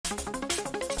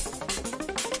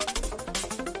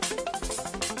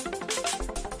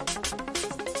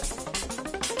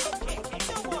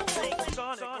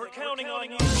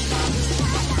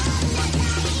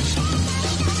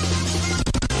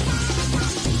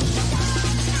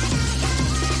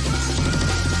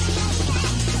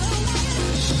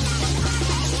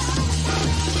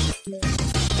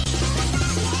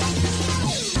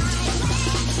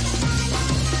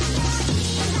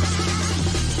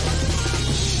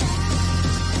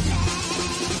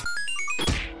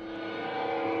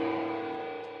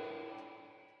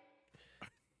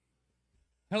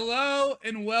Hello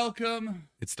and welcome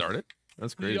It started?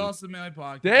 That's to great. the Austin Melee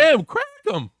Podcast. Damn, crack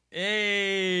them.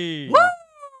 Hey.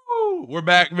 Woo! We're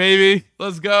back, baby.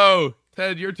 Let's go.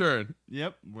 Ted, your turn.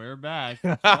 Yep, we're back.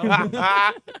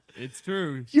 Yes. It's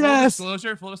true. Full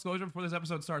disclosure, before this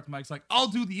episode starts, Mike's like, I'll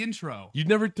do the intro. You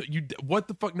never, what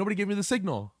the fuck? Nobody gave me the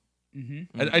signal.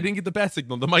 Mm-hmm. I didn't get the bat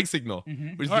signal, the mic signal.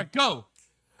 Mm-hmm. Which is All right, go.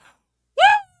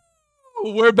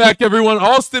 We're back, everyone.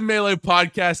 Austin Melee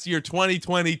Podcast year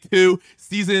 2022,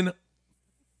 season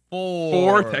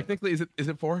four. Technically, is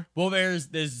it 4? Well, there's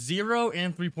 0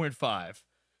 and 3.5.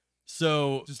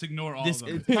 So Just ignore all this of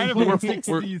them. it's kind of We're- a sixth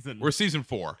we're- season. We're season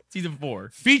 4, season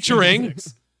 4. featuring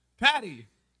Patty.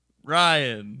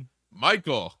 Ryan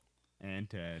Michael. and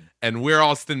Ted. And we're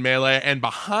Austin Melee, and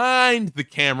behind the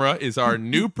camera is our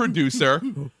new producer,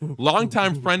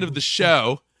 longtime friend of the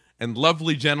show, and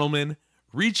lovely gentleman,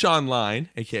 Reach Online,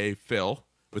 aka Phil,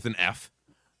 with an F.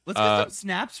 Let's get some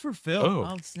snaps for Phil.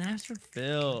 Oh. Snaps for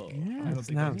Phil. I don't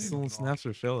think I did little at all. snaps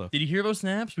for Phil. Did you hear those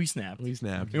snaps? We snapped. We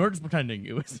snapped. We weren't just pretending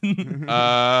it was. Real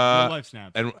life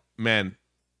snaps. And man,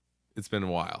 it's been a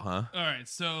while, huh? All right,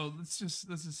 so let's just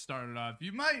start it off.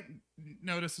 You might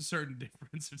notice a certain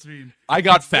difference between I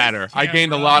got fatter. I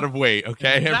gained a camera lot of weight.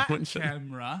 Okay, that everyone.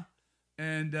 camera,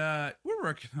 and we're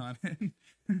working on it.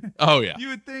 Oh yeah. You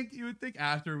would think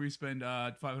after we spend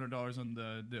 $500 on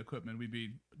the equipment, we'd be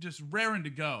just raring to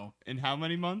go. In how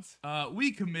many months?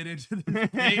 We committed to this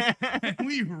date and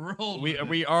we rolled. with it.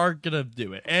 we are gonna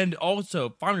do it, and also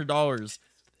 $500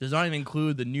 does not even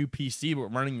include the new PC we're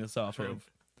running this off True. of,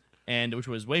 and which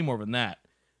was way more than that.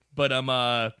 But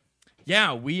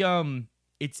yeah, we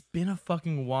it's been a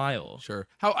fucking while. Sure.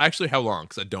 How long?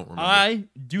 Because I don't remember. I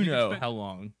do You can know spend- how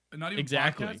long. Not even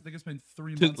Exactly. podcasts. I think it's been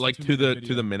 3 to, months. like since to we made a the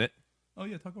video. minute. Oh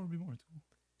yeah, talk over me more. It's cool.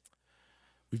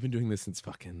 We've been doing this since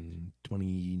fucking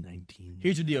 2019.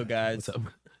 Here's the deal, guys. What's up?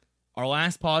 Our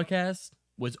last podcast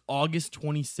was August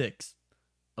 26th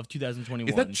of 2021.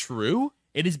 Is that true?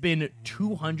 It has been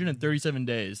 237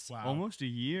 days. Wow. Almost a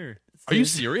year. Are you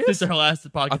since- serious? Since our last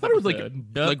podcast. I thought it was like episode.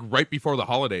 Yep. like right before the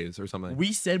holidays or something.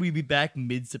 We said we'd be back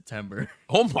mid-September.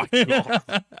 Oh my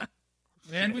god.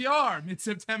 And we are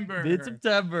mid-September.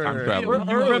 Mid-September. Time travel.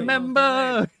 Early.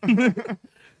 Remember.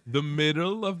 The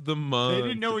middle of the month. They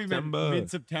didn't know we meant September.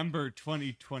 mid-September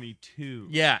 2022.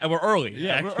 Yeah, and we're early.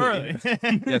 Yeah, actually. we're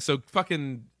early. Yeah, so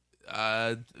fucking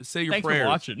say your Thanks prayers. for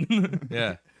watching.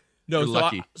 Yeah. No, You're so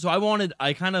lucky.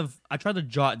 I tried to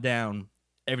jot down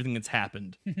everything that's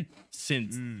happened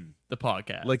since the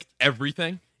podcast. Like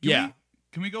everything. yeah.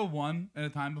 Can we go one at a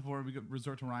time before we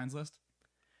resort to Ryan's list?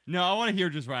 No, I want to hear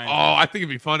just Ryan. Oh, I think it'd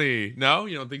be funny. No,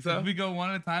 you don't think so? Can we go one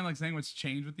at a time, like saying what's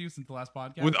changed with you since the last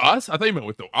podcast? With us? I thought you meant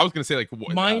with the. I was gonna say like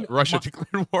what, Mine- Russia mi-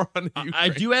 declared war on the Ukraine. I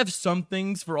do have some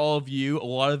things for all of you. A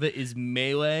lot of it is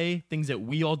melee, things that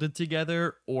we all did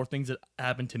together, or things that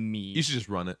happened to me. You should just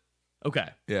run it. Okay.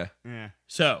 Yeah. Yeah.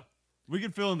 So, We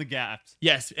can fill in the gaps.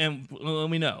 yes, and let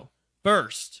me know.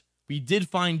 First, we did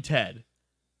find Ted.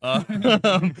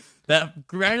 That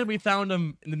granted, we found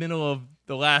him in the middle of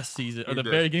the last season, or We the did.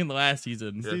 very beginning of the last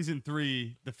season. Yeah. Season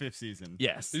 3, the 5th season.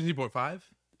 Yes, 3.5.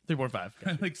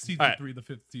 3.5. like season All right. 3, the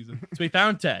 5th season. So we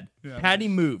found Ted. Yeah. Patty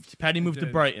moved. Patty moved to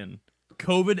did. Brighton.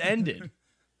 COVID ended.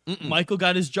 Michael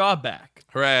got his job back.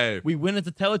 Hooray. We went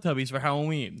into Teletubbies for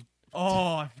Halloween.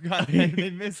 Oh, I forgot they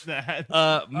missed that.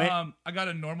 I got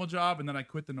a normal job and then I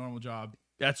quit the normal job.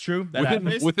 That's true. That Within- happened.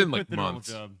 Missed within, the like, quit the normal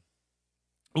months. job.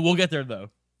 We'll get there though.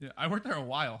 Yeah, I worked there a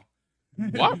while.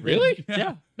 What? Really?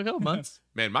 Yeah, a couple months.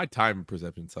 Man, my time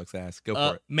perception sucks ass. Go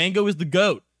for it. Mango is the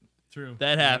goat. True.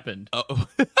 That happened. Oh.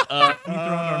 Uh, Throw in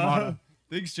Armada.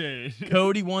 Things change.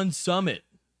 Cody won Summit,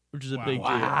 which is a Wow. big deal.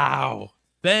 Wow.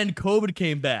 Then COVID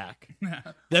came back.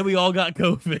 Then we all got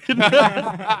COVID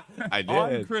I On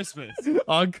did. Christmas.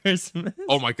 on Christmas.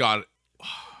 Oh my god.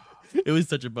 It was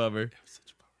such a bummer.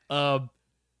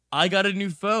 I got a new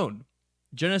phone.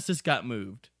 Genesis got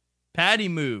moved. Patty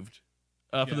moved.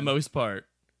 For Yeah. the most part.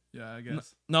 Yeah, I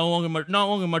guess. No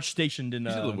longer much stationed in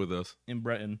You should live with us. in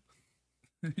Breton.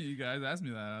 You guys asked me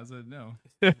that. I said no.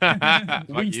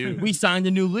 Fuck you. We signed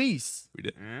a new lease. We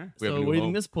did. Eh? We have a So new we're leaving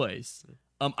home. this place.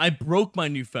 I broke my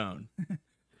new phone.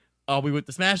 We went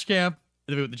to Smash Camp,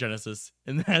 and then we went to Genesis,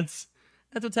 and that's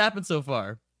what's happened so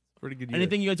far. Pretty good year.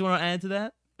 Anything you guys want to add to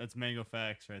that? That's Mango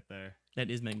Facts right there.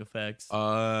 That is Mango Facts.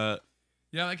 Yeah,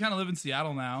 I kind of live in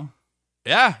Seattle now.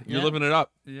 Yeah, you're Yeah. living it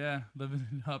up. Yeah, living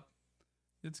it up.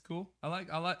 It's cool. I like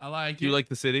Do you it. like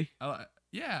the city?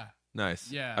 Yeah.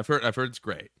 Nice. Yeah. I've heard it's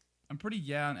great. I'm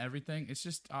pretty on everything. It's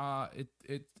just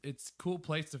it's a cool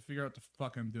place to figure out the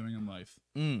fuck I'm doing in life.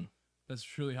 Mm. That's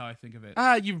truly how I think of it.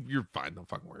 You're fine. Don't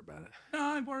fucking worry about it. No,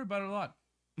 I worry about it a lot.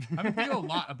 I've been thinking a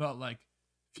lot about like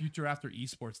future after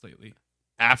esports lately.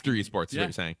 After esports, is Yeah. what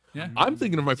you're saying. Yeah. I'm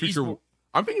thinking of my future. Esport-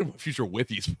 I'm thinking of my future with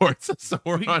esports. So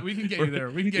we're We, on. we can get you we're- there.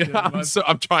 We can get you Yeah, there.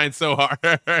 I'm trying so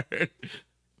hard.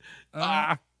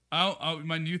 Uh,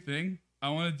 my new thing. I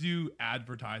want to do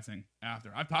advertising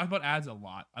after. I've talked about ads a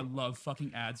lot. I love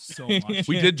fucking ads so much.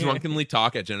 We did drunkenly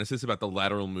talk at Genesis about the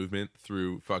lateral movement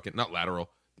through fucking not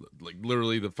lateral, like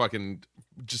literally the fucking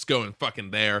just going fucking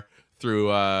there through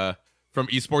from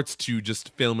esports to just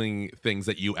filming things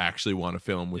that you actually want to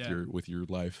film with Yeah. your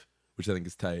life, which I think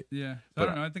is tight. Yeah, so But, I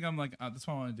don't know. I think I'm like that's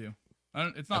what I want to do.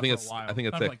 It's not think for it's- a while. I think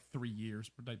it's not sick. for like 3 years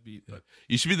per type beat. But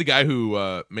You should be the guy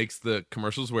who makes the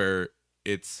commercials where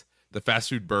it's the fast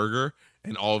food burger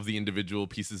and all of the individual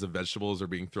pieces of vegetables are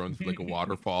being thrown through like a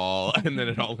waterfall and then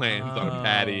it all lands on a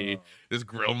patty. There's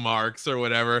grill marks or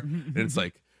whatever. And it's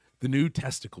like the new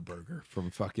testicle burger from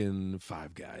fucking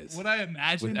Five Guys. what I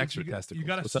imagine With is extra you testicles.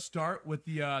 got What's to up? start with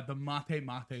the mate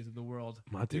mates of the world.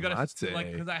 Mate you gotta mate.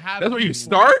 like because I have That's where you esports-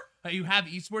 start? You have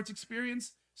esports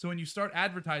experience. So when you start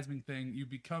advertising thing, you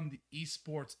become the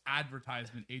esports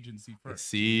advertisement agency I first.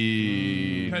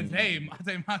 see. Because hey,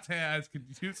 mate ads could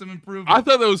do some I improvement.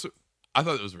 thought those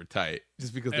were tight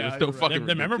just because they Yeah, were so you're right. fucking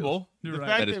They're ridiculous. memorable. You're The right.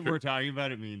 fact That that, is true. we're talking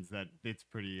about it means that it's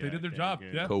pretty. They did their damn job,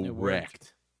 good. yeah.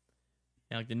 Correct.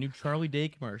 Yeah, like the new Charlie Day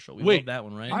commercial. We Wait, love that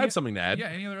one, right? I have something to add. Yeah.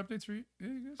 Any other updates for you? Yeah,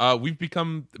 you guys? We've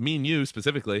become me and you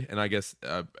specifically, and I guess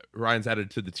Ryan's added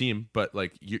to the team. But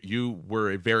like you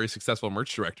were a very successful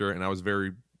merch director, and I was a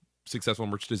very successful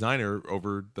merch designer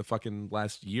over the fucking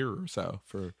last year or so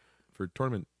for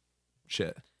tournament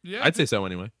shit. Yeah. I'd say so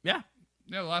anyway. Yeah,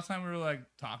 Yeah. The last time we were like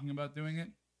talking about doing it,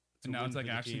 It's a and now win it's like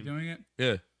for the actually team. doing it.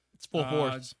 Yeah. it's full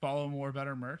force. Just follow more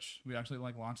better merch. We actually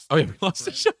like launched. Oh yeah, we launched a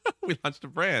brand. show. We launched a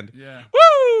brand. Yeah.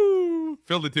 Woo!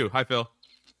 Phil did too. Hi Phil.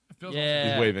 It feels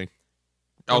Yeah. He's waving.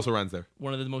 Also runs there.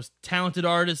 One of the most talented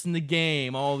artists in the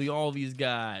game. All these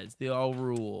guys, they all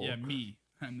rule. awesome. Yeah. Me.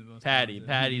 I'm the most Patty. talented.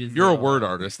 Patty. Is You're a the- word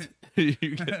artist. You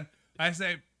get- I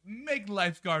say make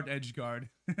lifeguard edge guard.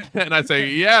 and I say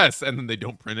yes, and then they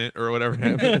don't print it or whatever.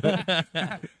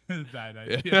 Bad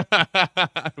idea.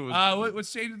 It was-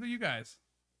 What's changed for you guys?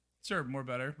 Sure, more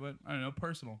better, but I don't know,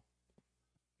 personal.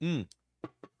 I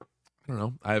don't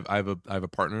know. I have a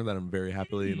partner that I'm very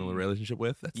happily in a relationship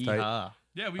with. That's tight. Yeehaw.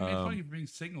 Yeah, we made fun Um, of you for being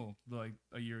single like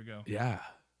a year ago. Yeah,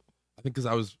 I think because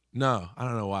I was I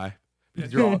don't know why. Yeah,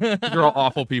 You're all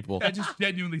awful people. yeah, just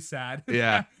genuinely sad.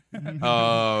 Yeah.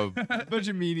 Bunch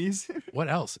of meanies. What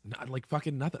else? Not like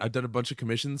fucking nothing. I've done a bunch of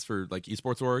commissions for like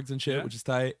esports orgs and shit, Yeah. which is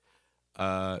tight.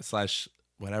 Slash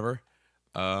whatever.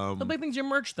 The big thing's your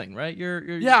merch thing, right? You're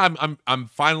Yeah, I'm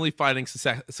finally finding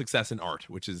success in art,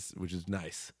 which is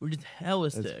nice. We're just hella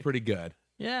That's stick. pretty good.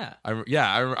 Yeah,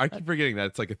 I keep forgetting that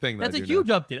it's like a thing. That that's I a do huge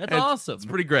now. update. That's It's- awesome. It's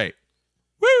pretty great.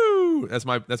 Woo! That's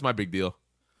my big deal.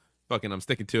 Fucking, I'm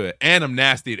sticking to it, and I'm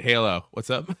nasty at Halo. What's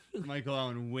up? Michael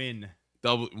Allen win.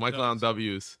 Michael Allen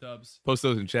W's. Dubs. Post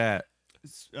those in chat.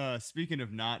 Speaking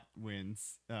of not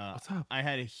wins, What's up? I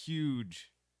had a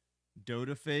huge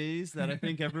Dota phase that I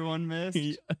think everyone missed.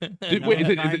 Wait, I'm is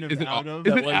it kind of is it out of-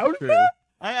 is That it was out? true.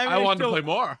 I wanted to play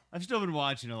more. I've still been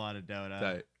watching a lot of Dota.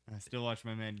 Tight. I still watch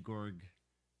my man Gorg,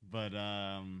 but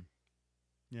yeah,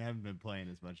 I haven't been playing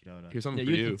as much Dota. Here's Yeah, something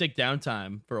for you had you. to take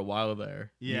downtime for a while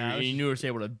there. Yeah, I was you knew you were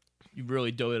able to. You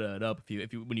really Dota it up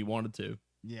if you when you wanted to.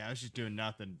 Yeah, I was just doing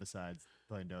nothing besides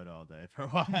playing Dota all day for a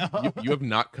while. You have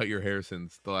not cut your hair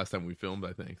since the last time we filmed,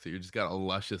 I think. So you just got a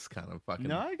luscious kind of fucking.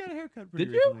 No, I got a haircut pretty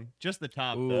Did you? recently. Just the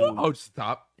top Ooh. though. Oh,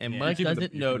 stop. And Yeah, Mike you're the-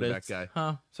 doesn't you're the notice. back guy.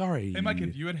 Huh? Sorry. Hey, Mike,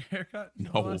 have you had a haircut? the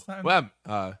No. last time? Well,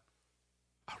 I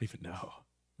don't even know.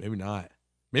 Maybe not.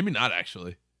 Maybe not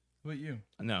actually. What about you?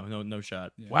 No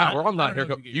shot. Yeah. Wow, I- we're on I that don't know if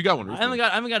haircut. you You got one I recently.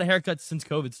 haven't got a haircut since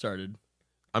COVID started.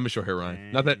 I'm a short hair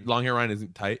Ryan. Not that long hair Ryan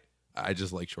isn't tight. I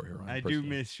just like short hair Ryan. I do personally.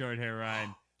 miss short hair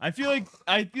Ryan. I feel like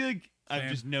I've Same.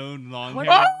 just known long What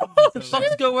hair. the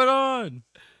fuck's going on?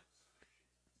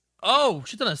 Oh,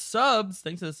 she's done a subs.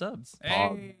 Thanks to the subs.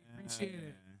 Hey, appreciate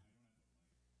it.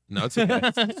 No, it's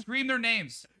okay. Scream their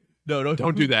names. No,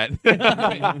 Don't do that. Do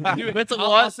it. If it's a I'll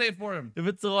lot- say it for him. If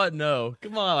it's a lot, no.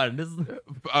 Come on. This is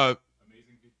uh,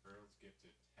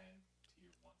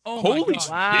 Oh Holy my God.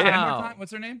 shit. Wow. One more time.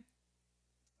 What's her name?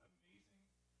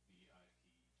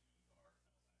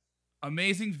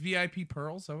 Amazing VIP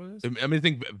Pearls. Is that what it is? I mean, I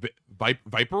think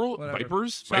Viperal, Whatever.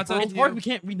 Vipers, Shouts out Viperal? it's hard. We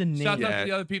can't read the name. Shout out Yeah. to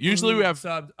the other people. Usually who we have-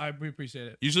 subbed. We appreciate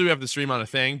it. Usually we have the stream on a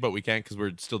thing, but we can't because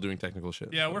we're still doing technical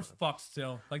shit. Yeah, we're fucked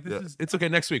still. Like this Yeah. is It's okay.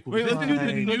 Next week. Wait, be let's fine. do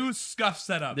the new scuff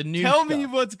setup. The new Tell stuff. me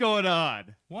what's going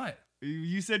on. What?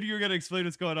 You said you were gonna explain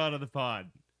what's going on the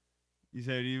pod. You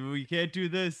said we can't do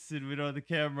this and we don't have the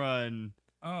camera and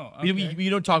Oh, okay. We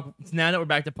don't talk now that we're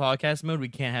back to podcast mode. We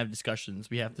can't have discussions.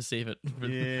 We have to save it for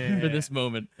this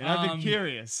moment. And I've been Um,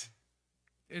 curious.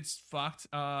 It's fucked.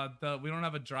 We don't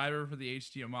have a driver for the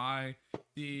HDMI.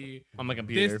 On my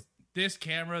computer. This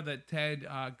camera that Ted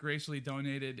graciously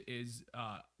donated is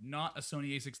not a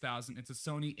Sony A6000. It's a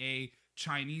Sony A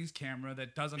Chinese camera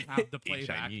that doesn't have the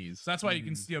playback. Chinese. So that's why you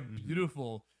can see a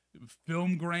beautiful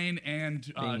film grain and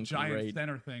Thing giant right-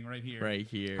 center thing right here. right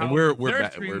here. How- And we're Their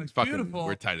ba- screen we're looks fucking beautiful.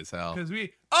 we're tight as hell. Because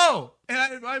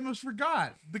and I almost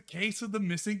forgot the case of the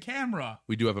missing camera.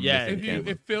 We do have a Yeah, missing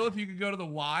camera. If you could go to the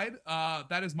wide,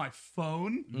 that is my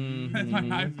phone. That's my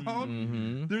iPhone.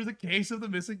 Mhm. There's a case of the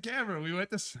missing camera. We went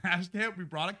to Smash Camp. We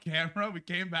brought a camera. We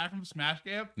came back from Smash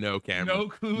Camp. No camera. No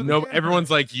clue. the No, camera. everyone's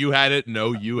like, you had it.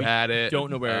 No, you had it.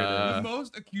 don't know where it the is.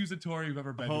 most accusatory we've ever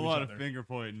A been. whole to lot each of other. finger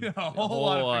pointing. Yeah, a A whole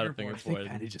lot of finger finger I think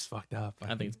pointing. Patty just fucked up. I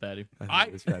think it's Patty.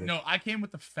 it was Patty. No, I came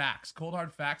with the facts, cold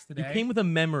hard facts You today. came with a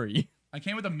memory. I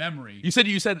came with a memory. You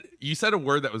said a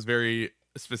word that was very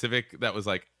specific. That was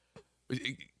like,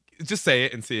 just say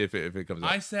it and see if it comes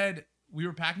up. I said we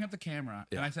were packing up the camera,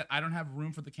 Yeah. and I said I don't have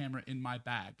room for the camera in my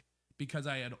bag because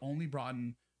I had only brought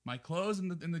in my clothes in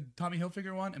the Tommy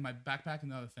Hilfiger one and my backpack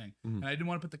and the other thing, Mhm. and I didn't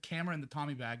want to put the camera in the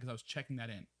Tommy bag because I was checking that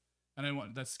in, and I didn't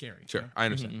want that's scary. Sure, I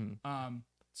understand. Mhm.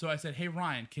 So I said, "Hey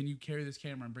Ryan, can you carry this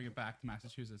camera and bring it back to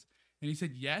Massachusetts?" And he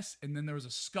said yes, and then there was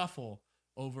a scuffle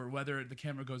over whether the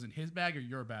camera goes in his bag or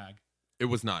your bag. It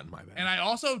was not in my bag.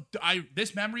 And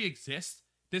this memory exists.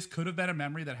 This could have been a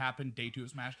memory that happened day 2 of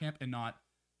Smash Camp and not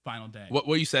final day. What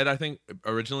you said, I think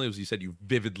originally was you said you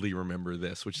vividly remember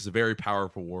this, which is a very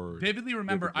powerful word. Vividly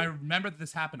remember. Vividly. I remember that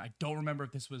this happened. I don't remember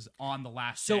if this was on the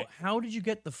last So day. how did you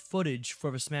get the footage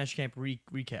for a Smash Camp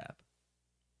recap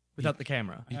without the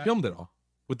camera? He filmed it all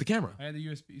with the camera. I had the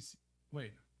USB.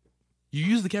 Wait. You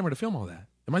used the camera to film all that.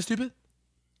 Am I stupid?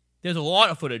 There's a lot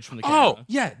of footage from the camera. Oh,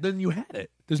 yeah. Then you had it.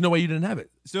 There's no way you didn't have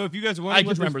it. So if you guys I wonder what just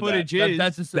this remember footage that. is,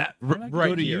 That's just That How did I right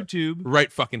go to here. YouTube.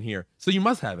 Right fucking here. So you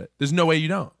must have it. There's no way you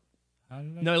don't. How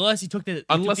did I? no, unless you took the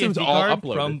Unless you it took was the SD all card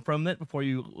uploaded. from it before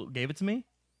you gave it to me.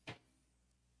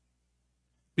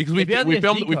 Because we If you had the we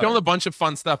filmed SD we filmed a card. bunch of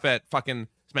fun stuff at fucking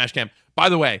Smash Camp. By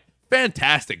the way,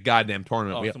 fantastic goddamn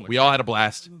tournament. Oh, we so much we all had a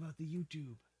blast. about the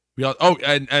YouTube. We all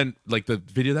and like the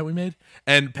video that we made.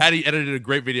 And Patty edited a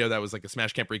great video that was like a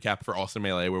Smash Camp recap for Austin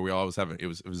Melee where we all was having it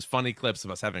was funny clips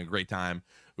of us having a great time.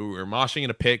 We were moshing in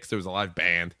a pit 'cause there was a live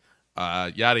band.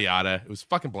 Yada yada. It was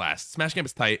fucking blast. Smash Camp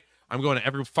is tight. I'm going to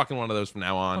every fucking one of those from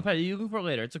now Oh, on. Patty, you can for it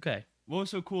later. It's okay. What was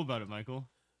so cool about it, Michael?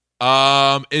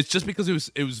 It's just because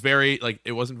it was very like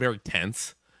it wasn't very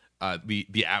tense.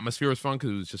 The atmosphere was fun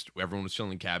because it was just everyone was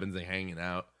chilling in cabins and hanging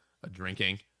out,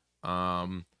 drinking.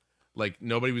 Like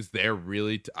nobody was there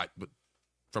really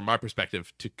from my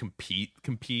perspective to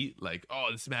compete like, oh,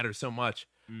 this matters so much.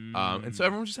 And so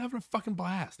everyone was just having a fucking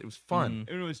blast. It was fun.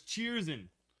 It was cheersing.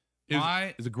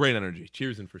 It was a great energy.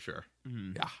 Cheersing for sure.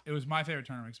 Yeah. It was my favorite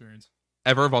tournament experience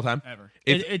Ever of all time. ever.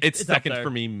 It's it's up second there. for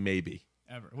me, maybe.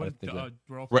 Ever. I What is think that-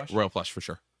 Royal Flush? Royal Flush for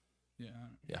sure. Yeah.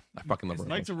 Yeah, I fucking love Royal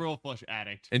Mike's Flush. a Royal Flush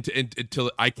addict.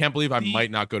 Until I can't believe I The-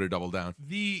 might not go to Double Down.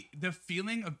 The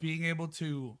feeling of being able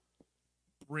to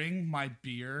bring my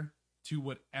beer to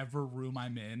whatever room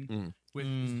I'm in with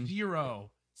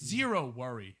zero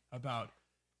worry about,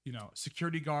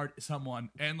 security guard, someone,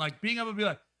 and like being able to be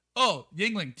like, oh,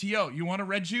 Yingling, T.O., you want a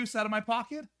red juice out of my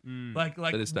pocket? Like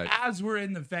That is tight. as we're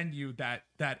in the venue, that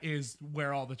is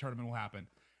where all the tournament will happen.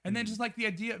 And then just like the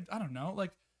idea of, I don't know,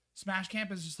 like Smash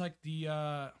Camp is just like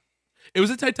the It was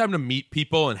a tight time to meet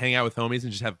people and hang out with homies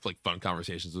and just have like fun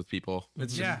conversations with people.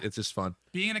 It's Yeah. just, it's just fun.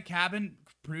 being in a cabin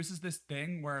produces this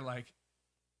thing where like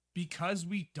because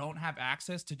we don't have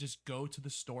access to just go to the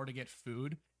store to get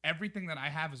food, everything that I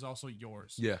have is also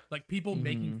yours. Yeah. Like people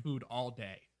making food all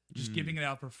day, just giving it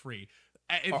out for free.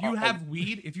 If Are- you are- have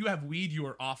weed, you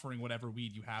are offering whatever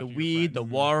weed you have. The to your weed, the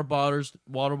friends. water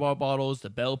bottles, the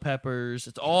bell peppers.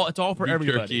 It's all for Beef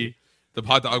everybody. jerky, the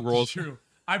hot dog rolls. True.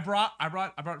 I brought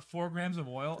 4 grams of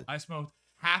oil. I smoked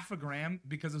half a gram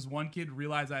because this one kid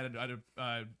realized I had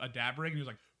a dab rig and he was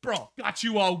like, "Bro, got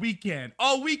you all weekend,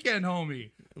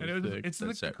 homie." And sick. it's That's like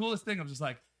the sick. coolest thing. I'm just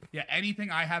like, yeah,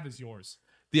 anything I have is yours.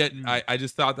 I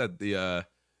just thought that the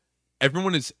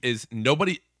everyone is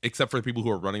nobody except for the people who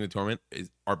are running the tournament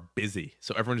are busy,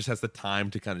 so everyone just has the time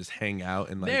to kind of just hang out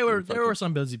and like. There were fucking-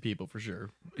 some busy people for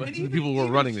sure. But And the people who were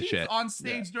even running the Chief shit. on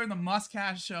stage during the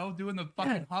Muskcast show doing the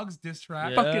fucking Hugs diss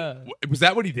track. Yeah. Was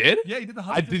that what he did? Yeah, he did the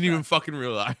Hugs. I diss didn't even track. fucking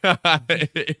realize. No,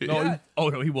 Yeah.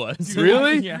 no, he was.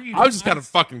 Really? Yeah. I was just kind of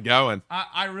fucking going.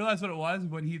 I realized what it was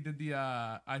when he did the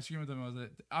ice cream with him. Was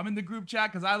it? I'm in the group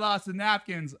chat because I lost the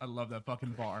napkins. I love that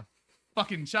fucking bar.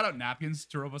 Fucking shout out Napkins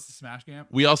drove us to Smash Camp.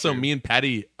 We also, me and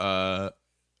Patty,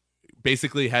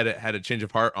 basically had a change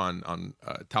of heart on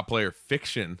top player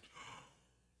Fiction,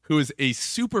 who is a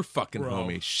super fucking Bro.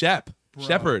 homie,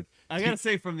 Shepard. I gotta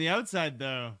say, from the outside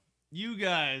though, you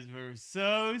guys were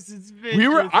so suspicious. We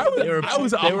were. I They were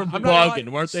was. they were I'm not gonna lie. bugging,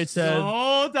 weren't they, the Ted?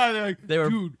 whole time. They're like, They were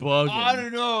dude, bugging. I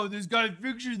don't know. This guy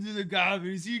Fiction's in the guy.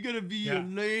 Is he gonna be Yeah. a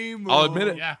lame? I'll admit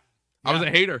it. Yeah. I was a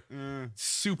hater. Uh,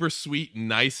 Super sweet,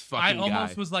 nice I fucking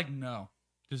almost guy. was like, no.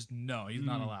 Just no. He's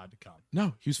not allowed to come.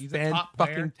 No, he was He's a top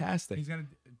player. fucking tastic. He's gonna,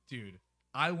 dude.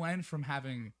 I went from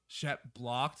having Shep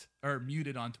blocked or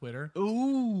muted on Twitter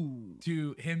ooh,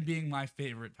 to him being my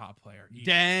favorite top player.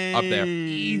 dang, Up there.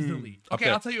 Easily. Up Okay,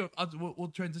 there. I'll tell you. We'll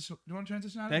transition. Do you want to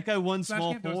transition out? That guy won Smash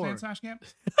small Camp? Do you want to four. stay in Smash Camp?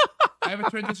 I have a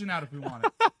transition out if we want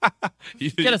it.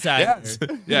 Get us out of Yes.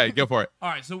 Yeah, go for it. All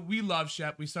right, so we love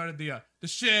Shep. We started the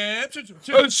Shep Crew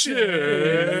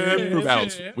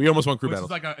battles. We almost won crew Which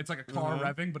battles. is like it's like a car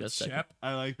revving, but it's Just a second. Shep.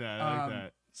 I like that. I like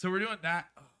that. So we're doing that.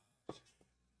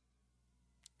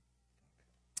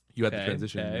 You had the Okay,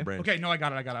 transition in okay. your brain. Okay, no, I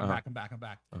got it. I'm Uh-huh. back. I'm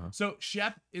back. Uh-huh. So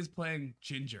Shep is playing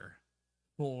Ginger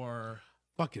for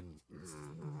Fucking.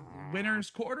 winners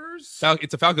quarters.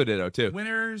 It's a Falco Ditto too.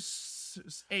 Winners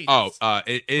eight. Oh,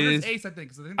 it winners is. ace, I think.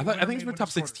 'Cause I think, I the think winner it's made for top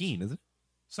winners quarters. 16, is it?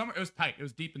 It was tight. It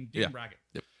was deep in Yeah. bracket.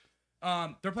 Yep.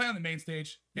 They're playing on the main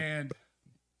stage, and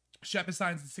Shep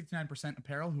assigns the 69%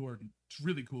 apparel, who are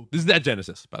really cool. This is at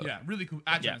Genesis, by the way. Yeah, really cool.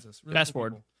 At Yeah. Genesis. Really Fast cool forward.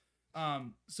 people.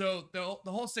 So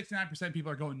the whole 69%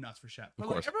 people are going nuts for Shep. But Of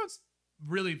like course. everyone's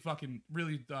really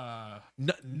No,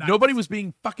 Nice. Nobody was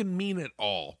being fucking mean at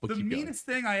all. But the keep going. meanest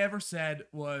thing I ever said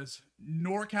was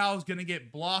NorCal's gonna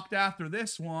get blocked after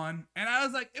this one, and I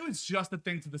was like, it was just a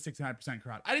thing to the 69%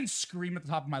 crowd. I didn't scream at the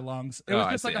top of my lungs. It Oh, was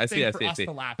I just like see, a I thing see, for us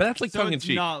to laugh. But that's like So tongue in it's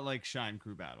cheek. not like Shine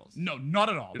Crew battles. No, not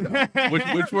at all.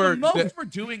 Which were the most we're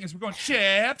doing is we're going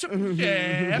Shep,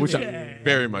 which Shep.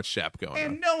 very much Shep going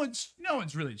And on. no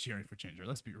one's really cheering for Ginger.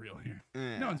 Let's be real here.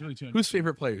 No one's really cheering. Whose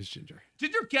favorite player is Ginger?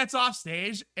 Ginger gets off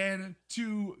stage, and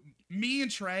to me and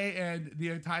Trey and the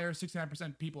entire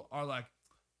 69% people are like,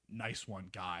 "Nice one,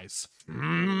 guys,"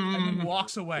 and then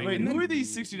walks away. Wait, and then who are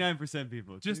these 69%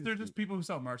 people? they're just people who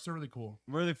sell merch. They're really cool.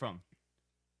 Where are they from?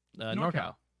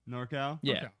 NorCal. NorCal?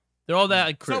 Yeah. SoCal. They're all that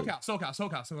like, crew.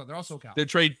 SoCal. They're all SoCal. The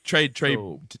trade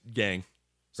So- gang,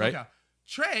 right? SoCal.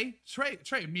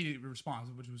 Trey immediately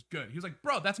responds, which was good. He was like,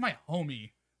 "Bro, that's my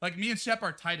homie." Like me and Shep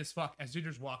are tight as fuck. As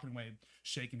Ginger's walking away,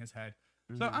 shaking his head.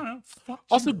 So I don't know. Fuck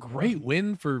Also, Ginger, bro. great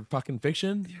win for fucking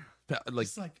Fiction. Like,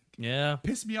 It's like Yeah.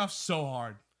 pissed me off so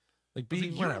hard. like I was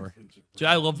being like, "You're a whatever. loser, bro. Dude,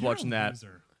 I loved You're a watching that.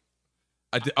 loser."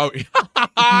 I did, oh,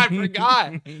 I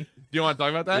forgot. Do you want to talk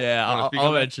about that? Yeah, You wanna I'll, speak I'll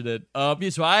on that? mention it. Yeah,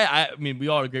 so I mean, we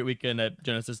all had a great weekend at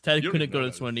Genesis. Ted You don't couldn't even go know to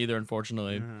this that. one either,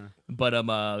 unfortunately. Uh-huh.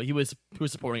 But he was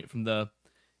supporting it from the.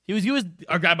 He was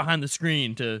our guy behind the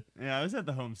screen to. Yeah, I was at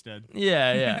the homestead.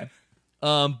 Yeah.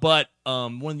 But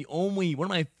one of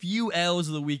my few L's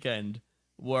of the weekend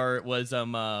was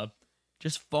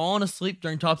just falling asleep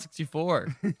during top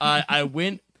 64. I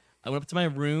went up to my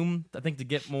room, I think, to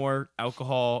get more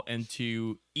alcohol and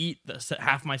to eat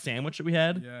half my sandwich that we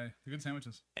had. Yeah, good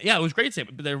sandwiches. Yeah, it was great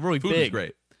sandwich, but they're really Food big. was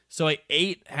great. So I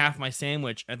ate half my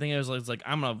sandwich. I think I was like,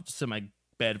 I'm gonna sit in my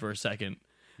bed for a second,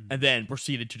 and then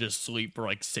proceeded to just sleep for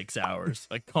like 6 hours,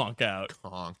 like conk out.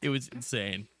 Honk. It was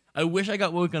insane. I wish I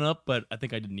got woken up, but I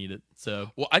think I didn't need it.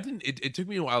 So Well, I didn't. It took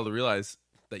me a while to realize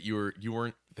that you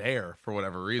weren't there for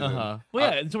whatever reason. well, yeah,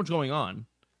 there's so much going on.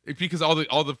 It's because all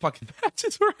the fucking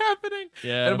matches were happening.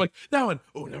 Yeah. And I'm like, that one.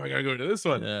 Oh, now I gotta go to this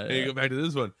one. Yeah, and you yeah. go back to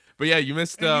this one. But yeah, you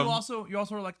missed. And you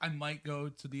also were like, I might go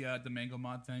to the Mango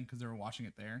Mod thing because they were watching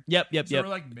it there. Yep. So we're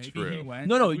like, maybe True. he went.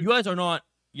 No, We- you guys are not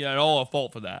at all at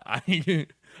fault for that.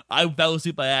 I fell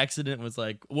asleep by accident and was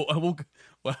like, I woke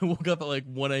up at like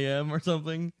 1 a.m. or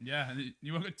something. Yeah, and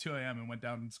you woke up at 2 a.m. and went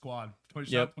down in squad.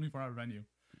 Yep. 24-hour venue.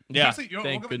 Yeah, Actually, you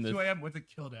thank woke up goodness. at 2 a.m. with a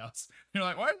kill house. You're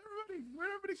like, where'd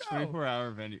everybody go?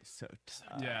 24-hour venue. So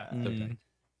tight. Yeah. Mm.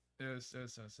 It was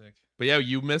so sick. But yeah,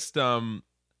 you missed an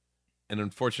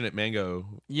unfortunate Mango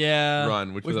Yeah,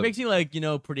 run, which was makes me like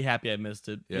pretty happy I missed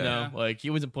it. You Yeah. know, like he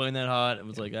wasn't playing that hot. It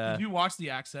was like, Did you watch the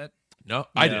act set? no,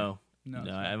 I didn't. no, No.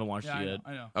 no, I haven't watched Yeah, it yet.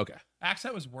 I know. Okay, Act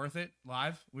set was worth it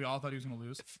live. We all thought he was going to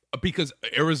lose. because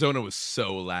Arizona was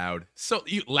so loud,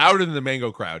 louder than the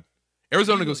Mango crowd.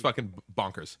 Arizona goes fucking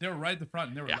bonkers. They were right at the front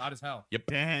and they were Yeah. loud as hell.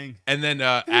 Dang. And then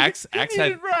Axe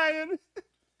had Ryan.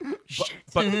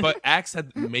 but Axe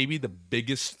had maybe the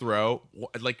biggest throw,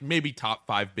 like maybe top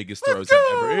 5 biggest throws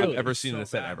go! I've Really? ever seen in So a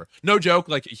set bad. ever. No joke,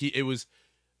 like it was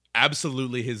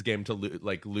absolutely his game to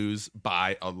lose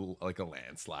by a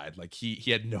landslide. Like he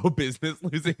had no business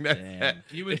losing that Damn. set.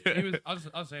 He was.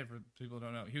 I'll say it for people who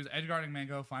don't know. He was edge guarding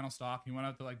Mango final stock. He went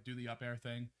out to like do the up air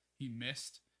thing. He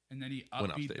missed, and then he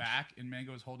Went off upbeat stage. back, and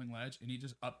Mango was holding ledge, and he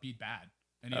just upbeat bad,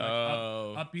 and he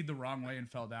Oh. upbeat the wrong way and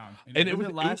fell down. And it it Was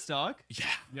was it last stock? Yeah.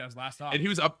 yeah, it was last off. And he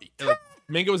was up. Like,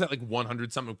 Mango was at like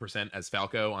 100 something percent as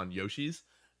Falco on Yoshi's,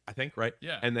 I think, right?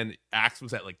 Yeah. And then Axe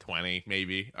was at like 20,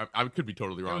 maybe. I could be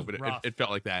totally wrong, was but rough. it felt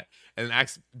like that. And then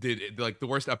Axe did like the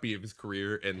worst upbeat of his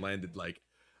career and landed like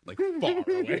far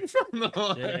away from the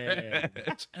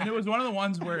ledge. And it was one of the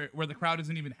ones where the crowd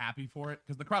isn't even happy for it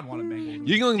because the crowd wanted Mango. to lose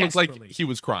Yingling looked like desperately. he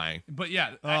was crying. But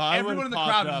yeah, I everyone in the would've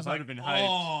crowd popped was up. just I'd like, have been hyped.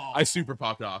 "Oh, I super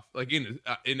popped off like in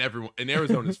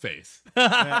Arizona's face.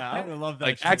 Yeah, I would have loved that.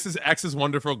 Like shit. Axe's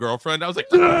wonderful girlfriend. I was like,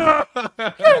 yeah.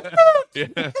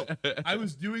 I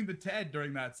was doing the TED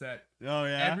during that set. Oh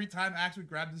yeah. Every time Axe would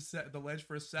grab the ledge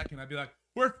for a second, I'd be like,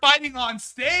 "We're fighting on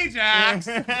stage, Axe."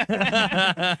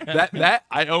 that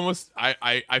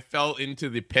I fell into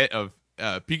the pit of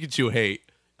Pikachu hate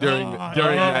during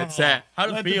that set. How'd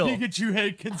it Let feel? the Pikachu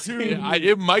hate consume you.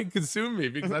 It might consume me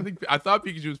because I thought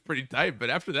Pikachu was pretty tight, but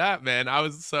after that, man, I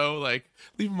was so like,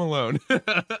 leave him alone.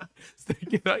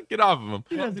 Get off of him.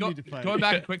 He doesn't need to fight. Going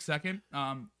back a quick second,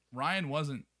 Ryan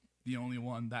wasn't the only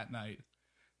one that night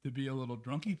to be a little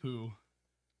drunky poo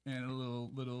and a little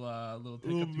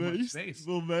take up too much space.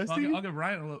 Little messy. I'll give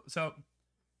Ryan a little. So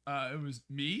it was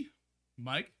me,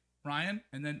 Mike, Ryan,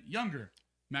 and then younger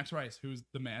Max Rice, who's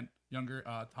the man, younger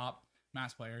top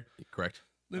mass player. Correct.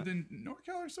 Lived in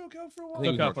NorCal or SoCal for a I while.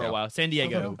 think Took out for a NorCal. while. San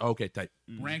Diego. Okay, tight.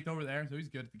 Ranked over there, so he's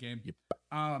good at the game. Yep.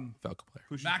 Max Falco player.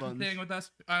 Pushes was buttons. staying with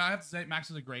us. I have to say, Max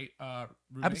is a great roommate.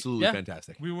 Absolutely Yeah.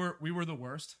 fantastic. We were the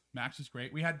worst. Max was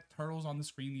great. We had turtles on the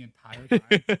screen the entire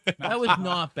time. Max That was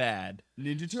not bad.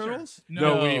 Ninja Turtles.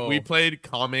 No, No. we played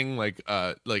calming like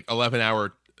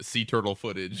 11-hour sea turtle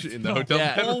footage in the hotel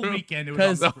yeah. The whole bedroom. weekend it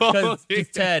was Because on the screen.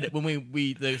 Ted,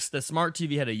 when the smart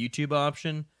TV had a YouTube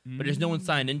option, but there's no one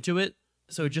signed into it,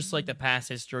 so just like the past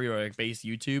history or like base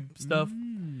YouTube stuff.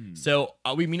 So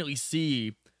we immediately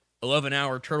see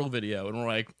 11-hour turtle video, and we're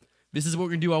like, "This is what we're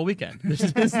gonna do all weekend."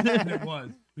 It was.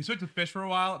 We switched to fish for a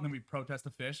while, and then we protest the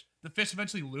fish. The fish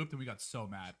eventually looped, and we got so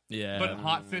mad. Yeah. But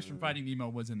Hot Fish from Finding Nemo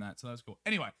was in that, so that was cool.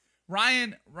 Anyway,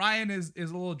 Ryan is a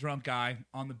little drunk guy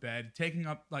on the bed, taking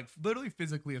up like literally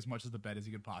physically as much as the bed as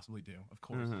he could possibly do. Of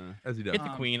course. As he does. Get the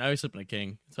queen. I always sleep in a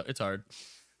king. It's hard.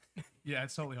 Yeah,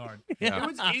 it's totally hard. Yeah.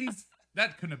 It was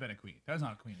that couldn't have been a queen. That was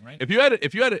not a queen, right? If you had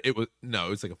it, it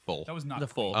was like a full. That was not The a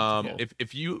queen. full. Um,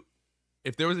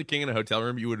 if there was a king in a hotel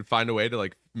room, you would find a way to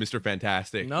like Mr.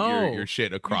 Fantastic No. your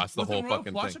shit across the Was it whole Royal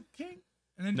fucking Flush thing. a king?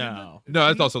 And then No. No,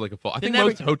 that's also like a full. I They think never-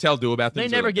 most hotel dual They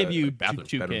bathrooms. never are like give the you bathrooms,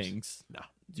 two bedrooms. kings. No.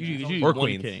 It's usually Or one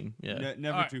queens. king. Yeah.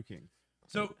 Never Alright. two kings.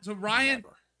 So Ryan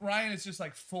is just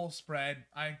like full spread.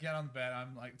 I get on the bed.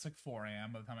 I'm like, it's like 4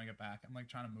 a.m. by the time I get back. I'm like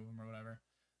trying to move him or whatever.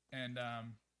 And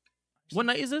What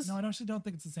night is this? no, I actually don't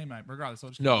think it's the same night. Regardless,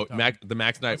 I'll just No, keep talking. the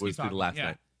max night Let's keep was the talking. last Yeah.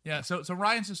 night. Yeah. So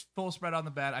Ryan's just full spread on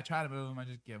the bed. I try to move him. I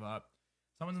just give up.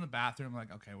 Someone's in the bathroom. I'm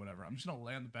like, okay, whatever. I'm just gonna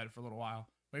lay on the bed for a little while.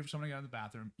 Wait for someone to get out of the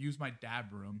bathroom. Use my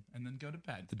dab room and then go to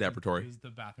bed. The daboratory. Because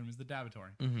the bathroom is the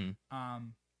daboratory. Mm-hmm.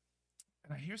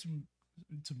 And I hear some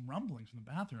rumblings from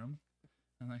the bathroom.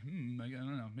 I'm like, I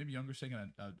don't know. Maybe Younger's taking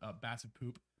a massive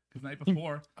poop. Because the night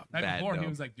before, he no.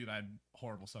 was like, dude, I had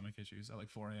horrible stomach issues at like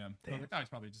 4 a.m. So I was like, oh, he's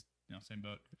probably just, same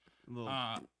boat. Little-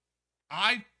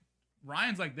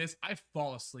 Ryan's like this. I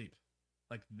fall asleep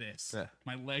like this. Yeah.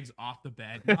 My legs off the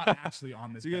bed, not actually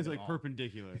on this so you guys bed are at like all.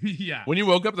 perpendicular. Yeah. When you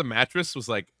woke up, the mattress was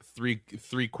like three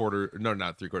quarter. No,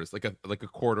 not 3/4. Like a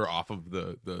quarter off of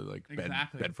the like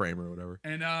Exactly. bed frame or whatever.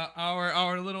 And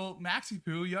our little Maxi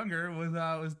Poo Younger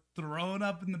was thrown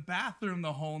up in the bathroom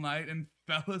the whole night and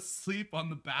fell asleep on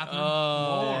the bathroom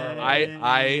floor.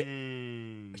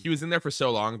 He was in there for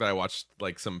so long that I watched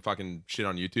like some fucking shit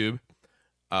on YouTube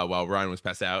while Ryan was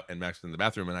passed out and Max was in the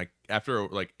bathroom. And after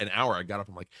like an hour, I got up.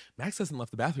 I'm like, Max hasn't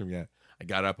left the bathroom yet. I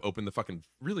got up, opened the fucking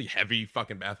really heavy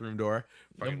fucking bathroom door.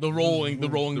 The rolling bathroom. The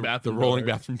rolling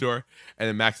door. bathroom door. And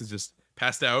then Max is just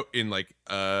passed out in like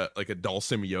a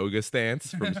Dulcim yoga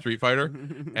stance from Street Fighter.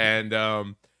 And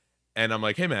I'm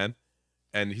like, hey man.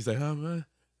 And he's like, oh,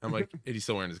 I'm like, and he's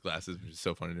still wearing his glasses, which is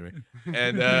so funny to me.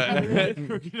 And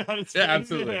yeah,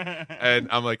 absolutely. And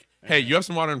I'm like, hey, you have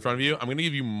some water in front of you. I'm gonna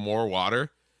give you more water.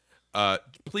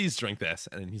 Please drink this.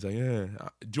 And he's like, yeah.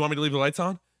 Do you want me to leave the lights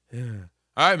on? Yeah.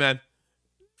 All right, man.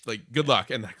 Like, good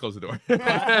luck. And I close the door.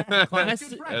 Classic- That's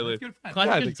good friend. That's good friend. I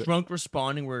Classic think just so. drunk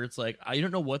responding where it's like, you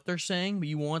don't know what they're saying, but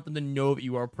you want them to know that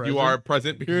you are present. You are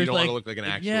present because you You're don't want to like, look like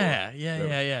an actual.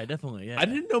 Yeah, definitely. Yeah. I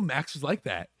didn't know Max was like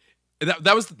that.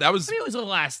 That was I mean, it was the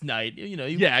last night. You know.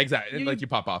 yeah, exactly. Like you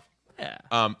pop off. Yeah.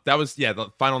 That was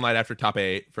the final night after top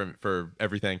 8 for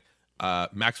everything.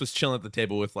 Max was chilling at the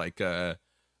table with like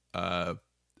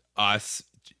us,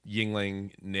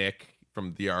 Yingling, Nick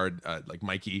from the yard, like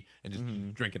Mikey, and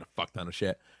just drinking a fuck ton of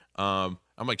shit. I'm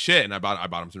like shit, and I bought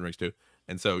him some drinks too.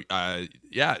 And so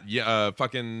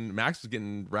fucking Max was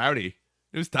getting rowdy.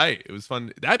 It was tight. It was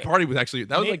fun. That party was actually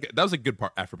that was a good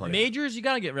after party. Majors, you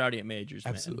gotta get rowdy at majors.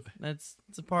 Absolutely. Man. That's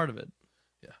a part of it.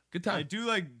 Yeah, good I time. do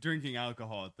like drinking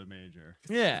alcohol at the major.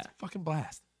 Yeah. Fucking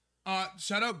blast.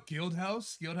 Shout out Guild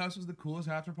House. Guild House was the coolest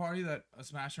after party that a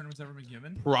Smash tournament's ever been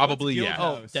given. Probably Guild yeah.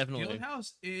 House? Oh, definitely. Guild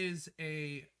House is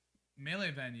a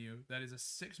melee venue that is a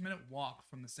 6-minute walk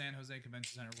from the San Jose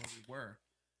Convention Center where we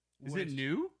were. Is it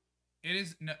new? It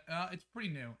is. It's pretty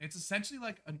new. It's essentially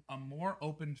like a more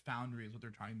open Foundry is what they're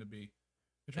trying to be.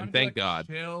 They're trying And to be thank like God.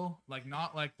 chill,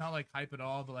 not like hype at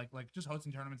all, but like just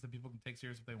hosting tournaments that people can take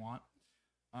serious if they want.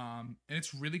 And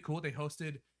it's really cool. They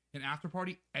hosted an after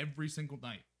party every single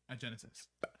night at Genesis.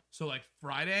 So like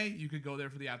Friday, you could go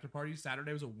there for the after party.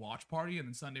 Saturday was a watch party, and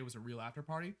then Sunday was a real after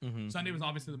party. Sunday was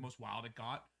obviously the most wild it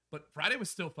got, but Friday was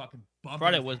still fucking bumping.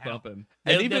 Friday as was hell. bumping.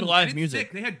 And They even had live And it's music.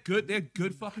 sick. They had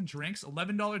good fucking drinks.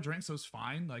 $11 drinks, so it's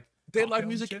fine. Like They had live cocktails and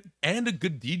music shit. and a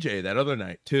good DJ that other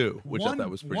night too, which I thought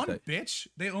was pretty one tight. bitch.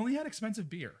 They only had expensive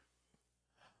beer.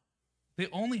 They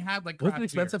only had like Was craft it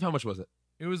expensive? beer. How much was it?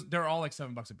 They're all like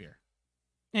 $7 a beer.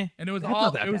 Eh, And it was that's all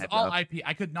not that bad, all though. IP.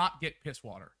 I could not get piss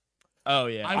water. Oh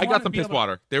yeah. I I wanna got some be piss able to-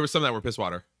 water. There were some that were piss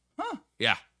water. Huh?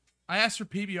 Yeah. I asked for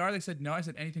PBR. They said no. I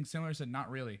said anything similar. I said not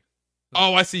really.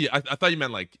 Oh, I see. I thought you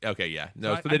meant like okay, yeah.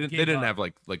 No, So so I they didn't. They gave didn't up. have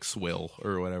like swill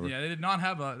or whatever. Yeah, they did not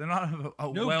have a. They're not have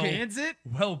a No Gansett?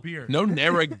 well beer. No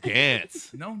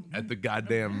Narragansett No. at the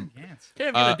goddamn. No Narragansett.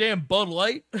 Can't get a damn Bud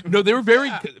Light. No, they were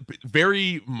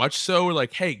very much so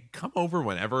like, hey, come over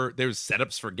whenever. There's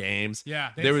setups for games.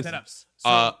 Yeah, they There had was, setups.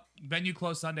 So venue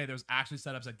closed Sunday. There was actually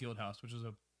setups at Guild House, which was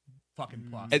a fucking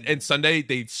plus. And Sunday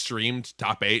they streamed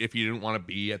top 8 if you didn't want to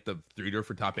be at the theater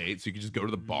for top 8, so you could just go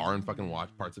to the bar and fucking watch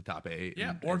parts of top 8.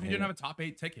 Yeah, or if you didn't have a top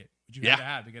 8 ticket, which you Yeah. had to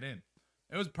have to get in.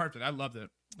 It was perfect. I loved it.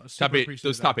 I was top super 8, appreciative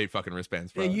those of top that. 8 fucking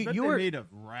wristbands. Yeah, Bro. you But they were. made a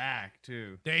rack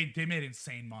too. They made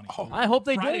insane money. I hope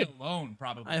they Friday did. alone,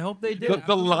 probably. I hope they the, did.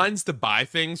 the lines to buy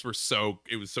things were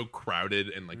it was so crowded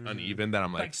and like uneven that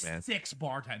I'm like, like man, 6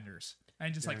 bartenders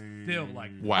and just like still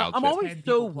like wild. I'm shit. always 10 so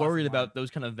people plus worried line. about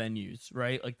those kind of venues,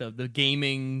 right? Like the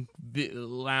gaming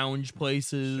lounge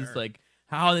places, Sure. like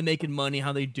how they making money,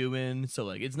 how they doing. So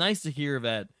like it's nice to hear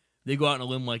that they go out on a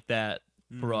limb like that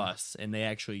for us, and they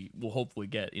actually will hopefully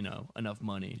get enough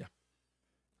money. Yeah.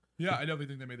 Yeah, I definitely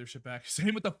think they made their shit back.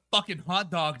 Same with the fucking hot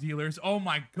dog dealers. Oh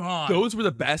my god. Those were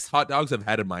the best hot dogs I've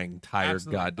had in my entire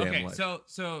Absolutely. goddamn okay, life.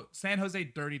 So San Jose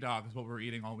Dirty Dog is what we're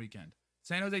eating all weekend.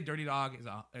 San Jose Dirty Dog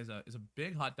is a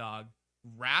big hot dog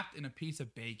wrapped in a piece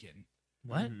of bacon.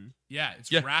 What? Yeah,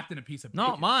 it's Yeah. wrapped in a piece of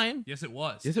Not bacon. mine. Yes, it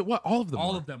was. Is it what? All of them.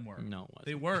 All were. of them were. No, it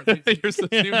They wasn't. were. They, You're so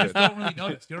they stupid. just don't really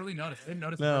notice. You don't really notice. I didn't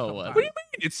notice. No, the first couple what? times. What do you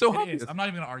mean? It's so It hot. is. I'm not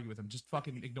even gonna argue with him. Just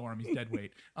fucking ignore him. He's dead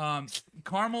weight.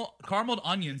 Carameled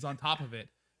onions on top of it,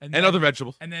 And other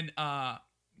vegetables. and then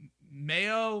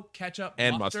mayo, ketchup,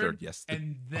 And mustard, yes. The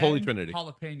and then Holy Trinity.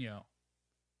 jalapeno.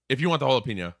 If you want the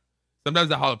jalapeno. Sometimes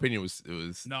the jalapeno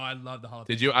was. No, I love the jalapeno.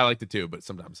 Did you? I liked it too, but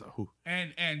sometimes.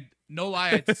 And no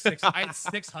lie, I had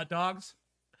six hot dogs.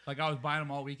 Like I was buying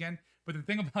them all weekend. But the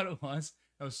thing about it was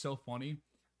that was so funny.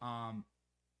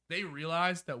 They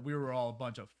realized that we were all a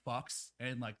bunch of fucks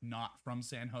and like not from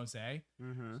San Jose,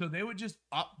 so they would just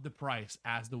up the price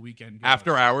as the weekend goes.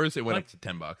 After hours, it went Like- up to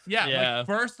 $10. Yeah, Yeah.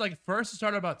 Like first it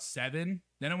started about 7,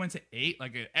 then it went to 8,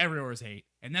 like everywhere was 8,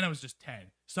 and then it was just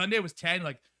 10. Sunday was 10,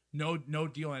 like no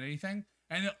deal on anything.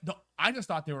 And I just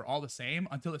thought they were all the same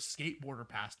until a skateboarder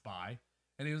passed by,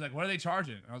 and he was like, "What are they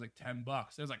charging?" And I was like, $10. I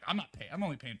was like, "I'm not paying. I'm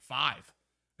only paying 5."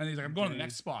 And he's like, "I'm going to the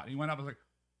next spot." And he went up. I was like,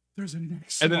 "There's a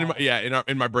next." And then, spot.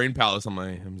 in my brain palace, I'm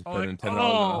like, I'm Oh, spending like, $10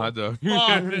 on a hot dog.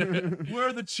 Fuck. Where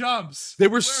are the chumps? They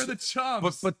were Where s- are the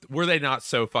chumps? but were they not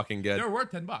so fucking good? they're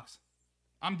worth $10.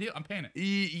 I'm paying it.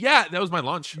 Yeah, that was my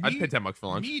lunch. I'd Me- pay $10 for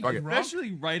lunch. me Fuck it. drunk?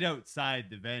 Especially right outside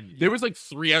the venue. There was like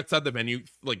 3 outside the venue,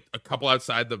 like a couple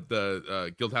outside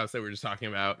the guild house that we were just talking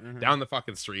about, down the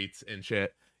fucking streets and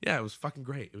shit. Yeah, it was fucking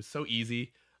great. It was so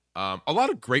easy. A lot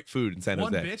of great food in San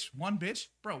One Jose. bitch,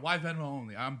 bro. Why Venmo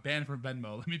only? I'm banned from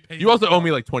Venmo. Let me pay. You also owe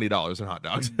me like $20 in hot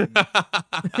dogs.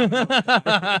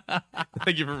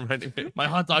 Thank you for reminding me. My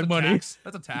hot dog That's a money. tax.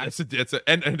 That's a tax.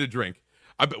 And a drink.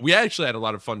 We actually had a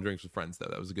lot of fun drinks with friends though.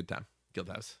 That was a good time. Guild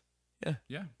house. Yeah.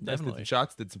 Did Definitely. some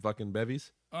shots. Did some fucking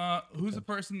bevies. Who's the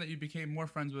person that you became more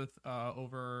friends with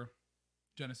over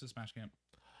Genesis Smash Camp?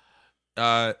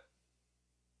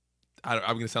 I'm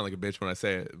gonna sound like a bitch when I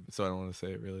say it, so I don't want to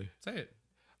say it really. Say it.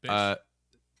 Bitch.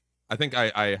 I think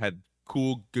I had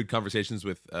good conversations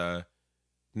with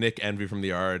Nick Envy from the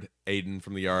Yard, Aiden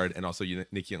from the Yard, and also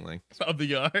Nick Yingling. Of the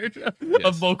yard Yes.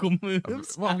 of vocal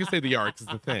moves. Well, I'm gonna say the Yard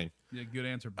because it's the thing. Yeah, good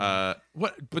answer. Bro.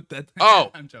 What? But that.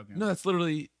 Oh I'm joking. no, that's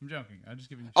literally. I'm joking. I'm just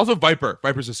giving you. Also, Viper.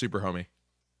 Viper's a super homie.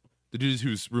 The dude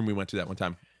whose room we went to that one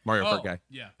time. Mario Kart guy.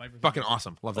 Yeah, Viper. Fucking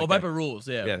awesome. Love that Oh, guy. Viper rules.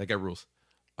 Yeah. Yeah, that guy rules.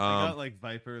 I got like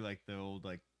Viper, like the old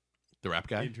like The rap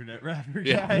guy. internet rapper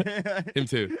Yeah. guy. Him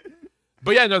too.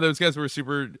 But yeah, no, those guys were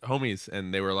super homies,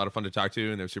 and they were a lot of fun to talk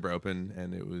to, and they were super open,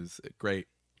 and it was great.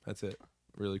 That's it.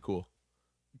 Really cool.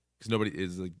 Because nobody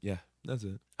is like, yeah, that's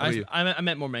it. How about you? I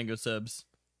meant more mango subs.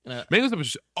 And Mango's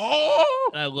was just,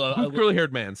 oh, I love who's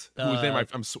curly-haired man's whose name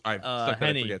I'm stuck that I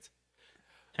Henny. forget.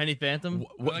 Henny Phantom.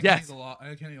 I like Yes, Kenny a lot. I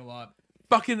like Kenny a lot.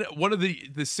 fucking one of the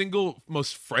single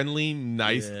most friendly,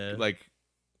 nice, Yeah. like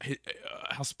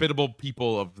hospitable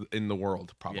people in the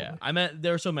world, probably. Yeah, I meant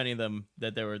there were so many of them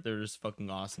that they're just fucking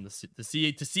awesome to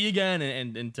see again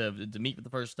and to meet for the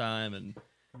first time, and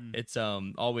it's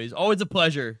always a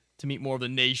pleasure to meet more of the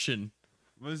nation.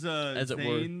 Was As it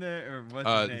were. Zane there or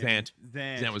what's his name? Zant.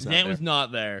 Zant. Zant was not Zant there. was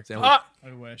not there. Zant was-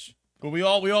 I wish. But we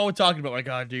all were talking about like,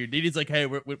 God, dude, Didi's like, hey,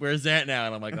 where's Zant now?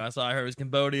 And I'm like, I heard he was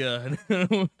Cambodia.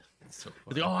 And So he's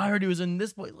funny. like, oh, I heard he was in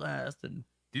this place last. And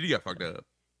Didi got fucked up.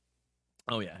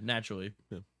 oh yeah, naturally.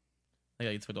 Yeah. I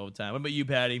get fucked all the time. What about you,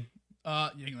 Patty?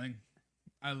 Yingling.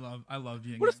 I love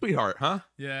Yingling. What a sweetheart, huh?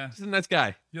 Yeah. He's a nice guy.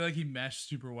 I feel like he meshed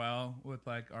super well with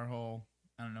like our whole,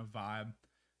 I don't know, vibe.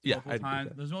 Yeah, Multiple I'd agree with times.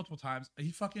 that. There's multiple times.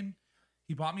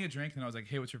 He bought me a drink and I was like,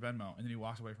 hey, what's your Venmo? And then he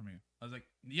walks away from me. I was like,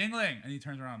 Yingling. And he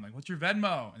turns around. I'm like, what's your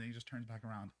Venmo? And then he just turns back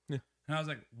around. Yeah. And I was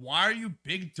like, why are you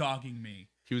big dogging me?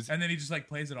 He was. And then he just like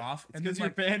plays it off. And then Because you're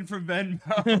like banned from Venmo.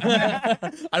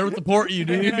 I don't support you,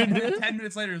 dude. 10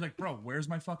 minutes later, he's like, bro, where's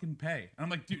my fucking pay? And I'm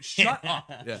like, dude, shut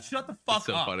up. Yeah. Shut the fuck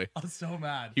so up. funny. I was so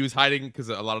mad. He was hiding because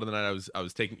a lot of the night I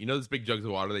was taking, those big jugs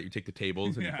of water that you take to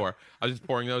tables and you Yeah. pour. I was just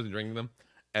pouring those and drinking them,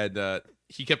 and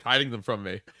he kept hiding them from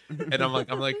me. And I'm like,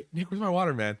 Nick, where's my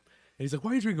water, man? And he's like,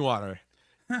 why are you drinking water?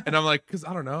 And I'm like, because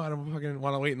I don't know, I don't fucking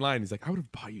want to wait in line. He's like, I would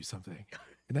have bought you something,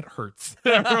 and that hurts.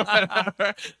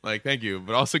 Like, thank you,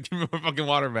 but also give me my fucking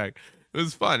water back. It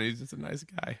was fun. He's just a nice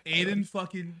guy. Aiden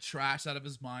fucking trashed out of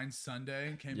his mind Sunday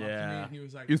and came up to me Yeah. and he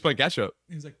was like, He was playing catch up.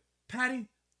 Patty.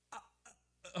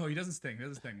 Oh, he does his thing.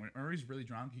 Whenever he's really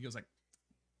drunk, he goes like,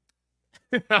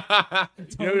 You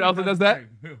know who also does that?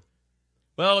 Who?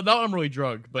 Well, not when I'm really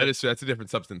drunk, but That's a different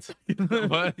substance.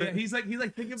 What? Yeah, he's like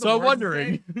thinking of the So I'm words to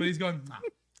wondering. say, but he's going,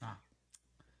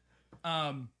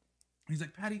 he's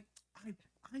like, Patty,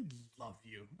 I love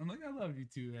you. I'm like, I love you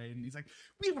too, Aiden. He's like,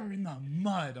 we were in the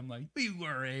mud. I'm like, we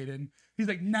were, Aiden. He's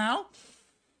like, now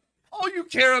all you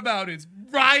care about is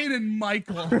Ryan and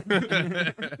Michael. I'm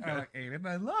like, Aiden,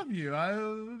 I love you.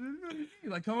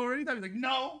 Like, come over anytime. He's like,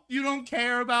 no, you don't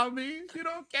care about me. You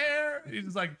don't care. He's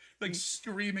just like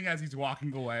screaming as he's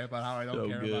walking away about how I don't So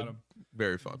care good. about him.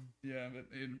 Very fun. Yeah, but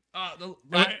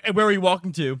and where are you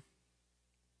walking to?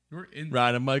 we're in.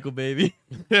 Ryan and Michael, baby.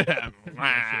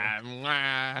 My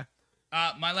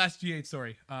last G8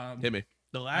 story. Hit me.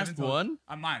 The I last haven't told- one.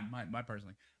 Mine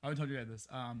personally. I haven't told you guys this.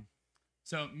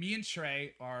 So me and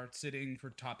Trey are sitting for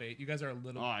top 8. You guys are a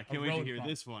little. Oh, I can't a wait row to in hear front.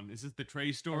 this one. Is this the Trey A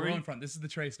row story? in front. This is the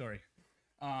Trey story.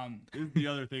 This is the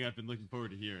other thing I've been looking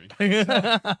forward to hearing.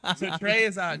 So Trey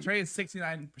is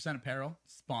 69% apparel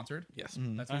sponsored. Yes.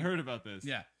 That's I heard about this.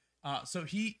 Yeah. So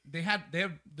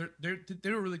they're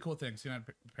doing really cool things. 69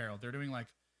 apparel. They're doing like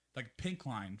pink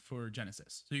line for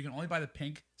Genesis. So you can only buy the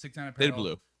pink 69 They apparel did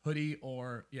blue. hoodie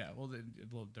or a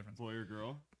little difference. Boy or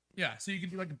girl? Yeah. So you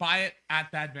can like buy it at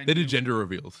that venue. They did gender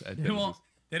reveals. At They Genesis. won't.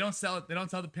 They don't sell it. They don't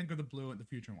sell the pink or the blue at the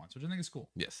future ones, which I think is cool.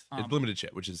 Yes, Um, it's limited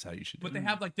shit, which is how you should do But it. they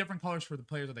have like different colors for the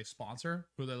players that they sponsor,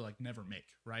 who they like never make,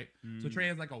 right? So Trey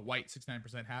has like a white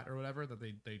 69% hat or whatever that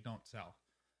they don't sell,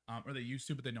 or they used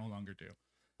to, but they no longer do.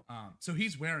 So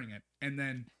he's wearing it, and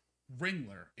then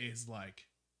Ringler is like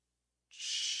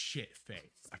shit face,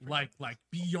 like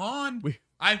beyond.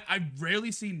 I've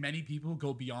rarely seen many people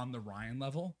go beyond the Ryan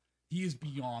level. He is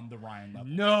beyond the Ryan level.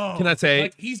 No. Can I say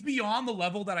Like he's beyond the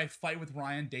level that I fight with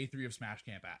Ryan day 3 of Smash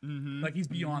Camp at. Like he's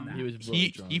beyond that. He was really he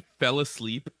drunk. he fell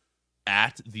asleep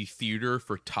at the theater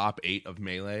for top 8 of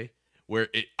Melee, where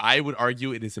I would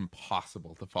argue it is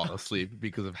impossible to fall asleep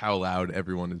because of how loud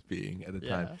everyone is being at the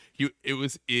time. It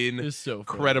was It was so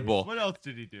funny. incredible. What else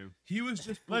did he do? He was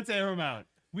just Let's air him out.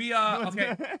 we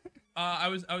okay. I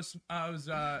was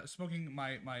smoking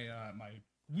my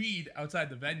weed outside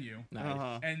the venue, Nice.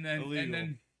 Uh-huh. and then Illegal.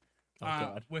 Oh,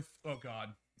 God. with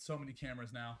so many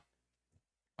cameras now.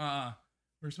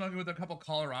 We were smoking with a couple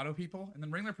Colorado people, and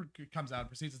then Ringler comes out and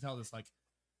proceeds to tell this like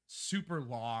super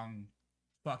long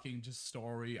fucking just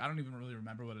story. I don't even really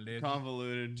remember what it is.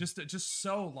 Convoluted. Just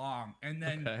so long. And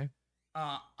then Okay.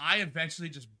 I eventually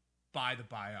just buy the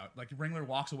buyout. Like Ringler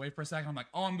walks away for a second. I'm like,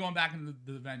 oh, I'm going back into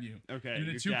the venue. Okay. And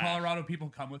the you're two dashed. Colorado people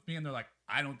come with me, and they're like,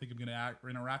 I don't think I'm gonna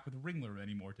interact with Ringler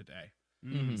anymore today.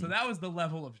 Mhm. So that was the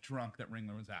level of drunk that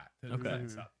Ringler was at. To Okay. set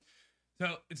this up.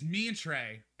 So it's me and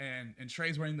Trey, and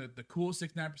Trey's wearing the cool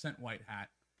 69% white hat.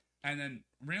 And then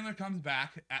Ringler comes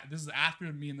back. This is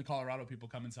after me and the Colorado people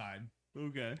come inside.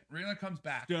 Okay. Ringler comes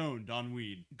back, Stoned on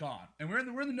weed. gone, and we're in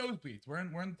the nosebleeds. We're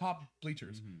in the top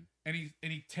bleachers. Mhm. And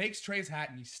he takes Trey's hat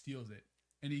and he steals it,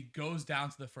 and he goes down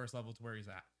to the first level to where he's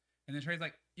at. And then Trey's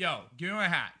like, "Yo, give me my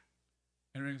hat."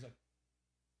 And Ringler's like,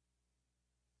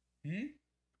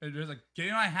 And Trey's like, "Give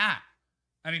me my hat."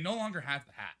 And he no longer has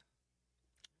the hat.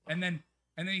 And then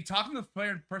he talking to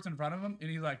the person in front of him, and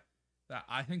he's like,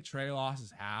 "I think Trey lost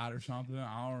his hat or something.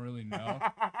 I don't really know."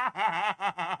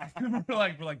 And we're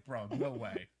like, "Bro, no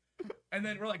way." And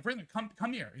then we're like, "Ringler,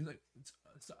 come here." He's like,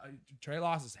 "Trey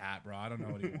lost his hat, bro. I don't know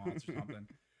what he wants or something."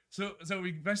 So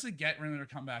we eventually get Ringler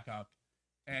to come back up,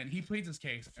 and he pleads his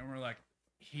case, and we're like,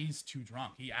 he's too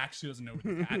drunk. He actually doesn't know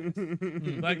where his hat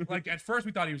is. like at first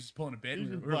we thought he was just pulling a bit.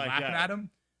 We were laughing at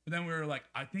him, but then we were like,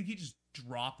 I think he just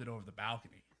dropped it over the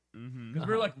balcony. Because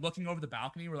we were like looking over the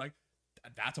balcony. We're like,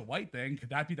 that's a white thing. Could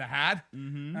that be the hat?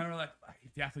 And we're like, he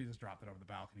definitely just dropped it over the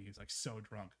balcony. He's like so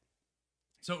drunk.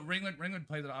 So Ringler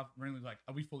plays it off. Ringler's like,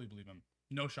 we fully believe him.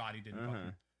 No shot he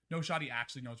didn't. No shot he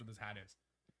actually knows where this hat is.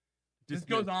 This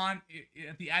goes on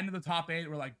at the end of the top 8.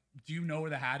 We're like, do you know where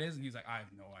the hat is? And he's like, I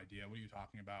have no idea. What are you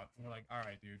talking about? And we're like, all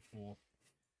right, dude, cool.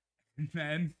 And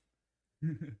then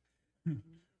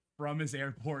from his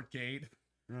airport gate,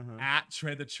 at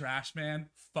Trey the Trash Man,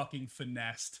 fucking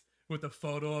finessed with a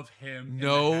photo of him.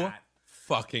 No in the hat.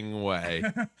 fucking way.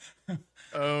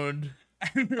 Owned.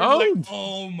 And we were Owned. like,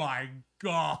 oh my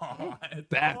god,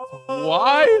 That's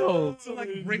wild. So like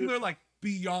Ringler, like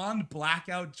beyond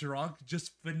blackout drunk,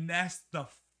 just finessed the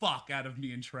fuck out of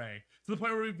me and Trey to the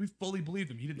point where we fully believed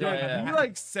him. He did not have Yeah. the You hat.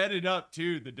 like set it up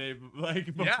too the day before.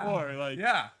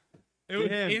 Yeah. It was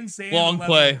Damn. insane. Long the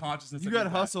level play. of consciousness You that got he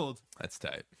had. hustled. That's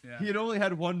tight. Yeah. He had only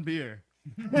had one beer.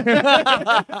 That's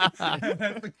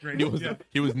the greatest.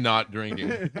 He was not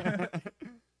drinking.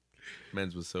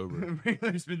 Men's was sober.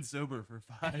 Ringler's been sober for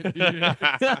 5 years.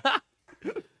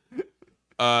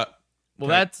 Well,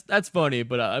 that's funny,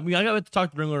 but I mean, I got to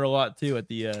talk to Ringler a lot too at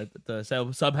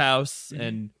the sub house,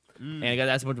 and I got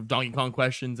to ask a bunch of Donkey Kong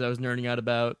questions that I was nerding out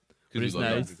about. But it's Because you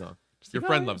love nice. Donkey Kong. Just Your like,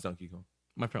 friend oh, loves Donkey Kong.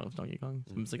 My friend loves Donkey Kong.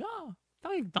 So I'm just like, oh,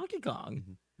 Donkey Kong.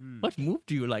 Mm. What move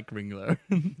do you like, Ringler?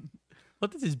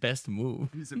 What is his best move?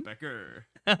 He's a Becker.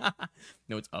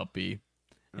 No, it's uppy,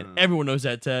 and everyone knows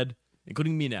that, Ted,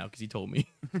 including me now because he told me.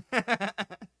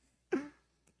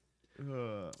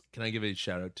 Can I give a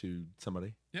shout out to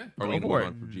somebody? Yeah. Or are we Go gonna for move it.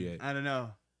 on for G8? I don't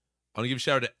know. I want to give a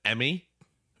shout out to Emmy,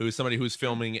 who is somebody who's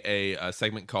filming a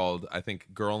segment called, I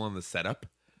think, "Girl on the Setup."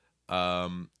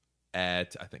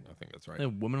 At I think that's right. A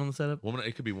woman on the setup. Woman,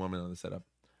 it could be woman on the setup.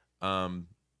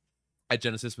 At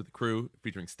Genesis with the crew,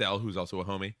 featuring Stell, who's also a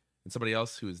homie, and somebody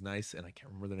else who is nice, and I can't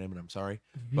remember their name, and I'm sorry,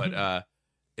 but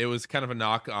it was kind of a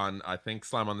knock on, I think,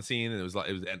 Slime on the Scene, and it was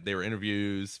they were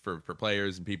interviews for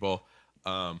players and people,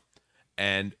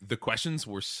 and the questions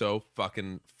were so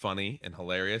fucking funny and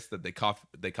hilarious that they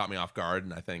caught me off guard,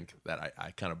 and I think that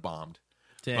I kind of bombed.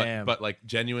 Damn. But like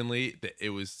genuinely,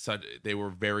 it was they were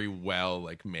very well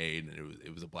like made, and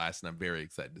it was a blast, and I'm very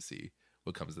excited to see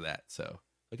what comes of that. So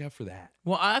look out for that.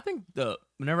 Well, I think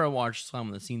whenever I watch Slime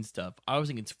on the Scene stuff, I always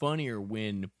think it's funnier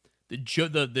when the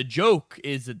joke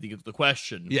is the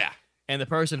question, Yeah, and the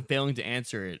person failing to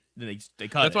answer it, then they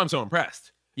cut that's it. why I'm so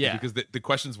impressed. Yeah. because the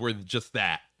questions were just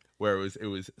that, where it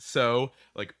was so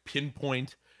like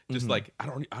pinpoint, just like I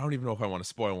don't even know if I want to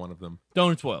spoil one of them.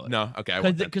 Don't spoil it. No, okay, I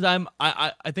won't then. Because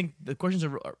I think the questions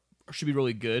should be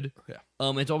really good. Yeah.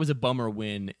 It's always a bummer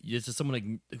when it's just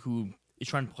someone like who is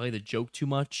trying to play the joke too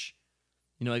much.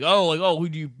 You know, like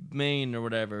who'd you main or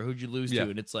whatever, who'd you lose Yeah. to,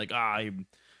 and it's like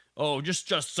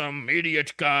just some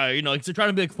idiot guy. You know, like they're trying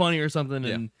to be like funny or something,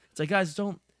 and it's like, guys,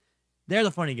 don't. They're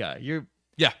the funny guy. You're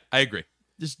Yeah, I agree.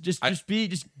 just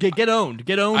get owned.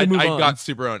 Get owned. And move I on. got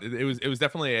super owned. It was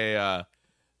definitely a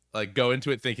like go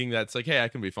into it thinking that's like, hey, I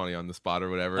can be funny on the spot or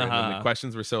whatever. And then the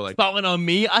questions were so like, Spotlight on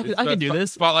me. I can do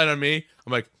this. Spotlight on me.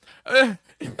 I'm like,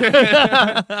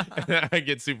 I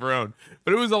get super owned.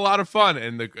 But it was a lot of fun,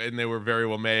 and they were very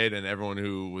well made, and everyone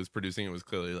who was producing it was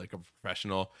clearly like a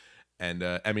professional. And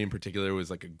Emmy in particular was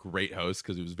like a great host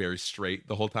because it was very straight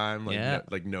the whole time. Like Yeah.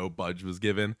 no budge was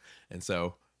given, and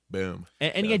so Boom.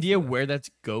 Any That's idea the- where that's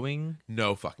going?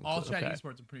 No fucking All clue. chat Okay.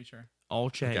 esports, I'm pretty sure. All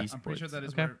chat. Okay. Esports. I'm pretty sure that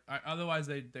is okay. where. Otherwise,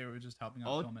 they were just helping out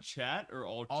All film it. chat or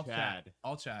all All Chad? chat.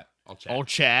 All chat. All chat. All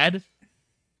Chad.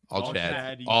 All All chat.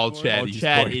 Chad All esports. chat. All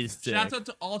Chad esports. is sick. Shout out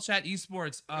to All Chat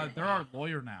Esports. They're our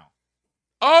lawyer now.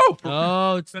 Oh.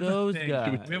 Oh, it's That's a those thing.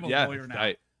 guys. We have a yeah. lawyer now.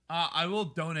 Right. I will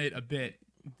donate a bit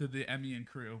to the Emmy and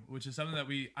crew, which is something that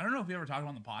I don't know if we ever talked about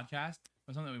on the podcast,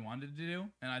 but something that we wanted to do,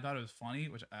 and I thought it was funny,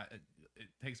 which it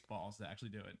takes balls to actually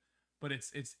do it. But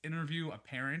it's interview a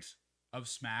parent of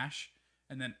Smash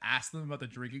and then ask them about the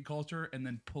drinking culture and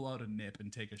then pull out a nip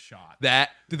and take a shot.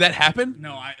 Did that happen?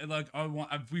 No,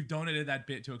 we've donated that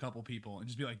bit to a couple people and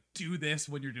just be like, do this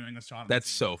when you're doing a shot. on That's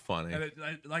the so funny. and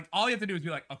like all you have to do is be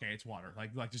like, okay, it's water.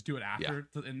 Like just do it after,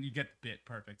 and you get the bit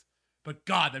perfect. But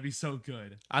God, that'd be so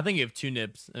good. I think you have 2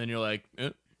 nips, and then you're like,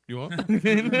 you want?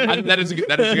 That is good.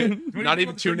 What do you Not think even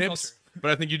about the 2 drinking nips, but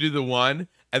I think you do the one,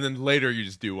 and then later you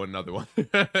just do another one.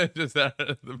 Just No,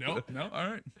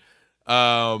 all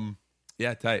right.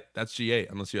 Yeah, tight. That's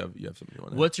G8. Unless you have something you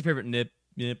want. What's your favorite nip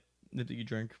that you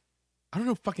drink? I don't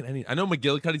know fucking any. I know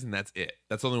McGillicuddy's, and that's it.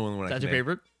 That's the only one. That's your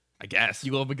favorite? I guess.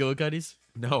 You love McGillicuddy's?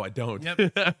 No, I don't. Yep.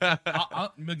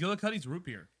 McGillicuddy's root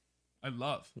beer. I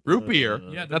love. Root beer.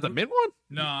 Yeah, Not the mint one.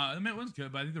 No, the mint one's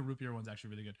good, but I think the root beer one's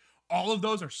actually really good. All of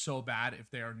those are so bad if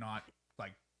they are not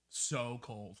like so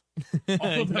cold.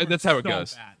 All of them That's are how it so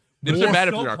goes. Bad. Nips They're are bad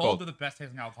if so they're not cold. cold. They're the best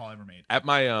tasting alcohol ever made. At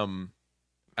my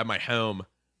home,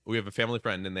 we have a family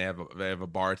friend, and they have a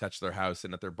bar attached to their house,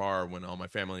 and at their bar, when all my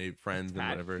family friends and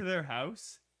Attached whatever, to their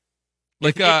house.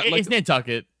 like It's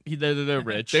Nantucket. They're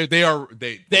rich. they They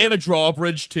have a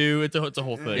drawbridge too. It's a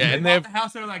whole thing. Yeah, They and bought they have- the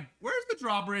house. They're like, "Where's the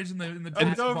drawbridge in the It's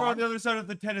tennis over bar?" on the other side of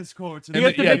the tennis courts. and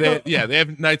have to make they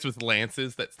have nights with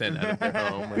lances that stand out of their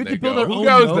home, and They they build go, their "Who own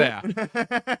goes moat?"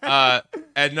 there?"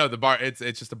 And no, the bar it's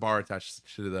just a bar attached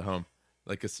to the home,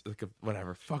 like a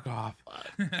whatever. Fuck off.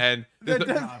 And there's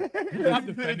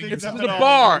It's it's a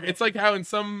bar. It's like how in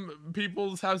some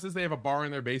people's houses they have a bar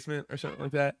in their basement or something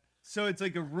like that. So it's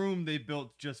like a room they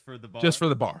built just for the bar. Just for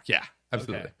the bar. Yeah,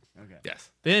 absolutely. Okay. Yes.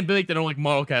 They didn't build like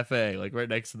Model Cafe, like right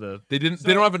next to the. They didn't.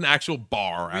 They don't have an actual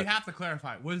bar. We have to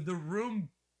clarify: was the room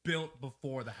built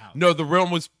before the house? No, the room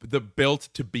was built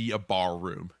to be a bar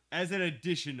room, As an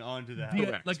addition onto the house. Yeah,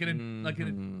 Correct.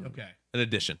 okay. an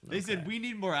addition. They said we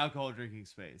need more alcohol drinking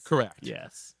space. Correct.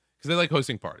 Yes. Because they like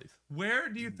hosting parties. Where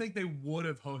do you think they would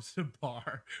have hosted a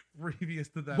bar previous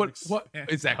to that? What expansion?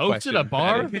 is that Hosted question? a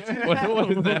bar?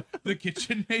 what is that? The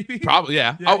kitchen, maybe. Probably,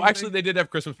 yeah. Yeah, Oh, you actually, think- they did have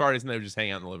Christmas parties, and they would just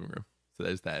hang out in the living room. So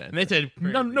there's that. And they said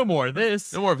no more of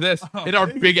this. no more of this Oh, in our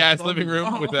they big ass used to living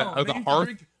room Oh, with they a used to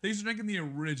hearth. they used to drink in the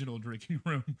original drinking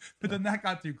room, but then that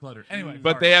got too cluttered. Anyway,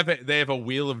 But sorry. they have a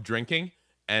wheel of drinking,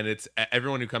 and it's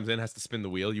everyone who comes in has to spin the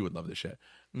wheel. You would love this shit.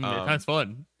 That's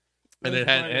fun. And it That's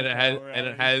had right and it up has our and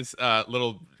it alley. has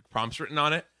little prompts written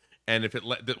on it. And if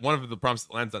one of the prompts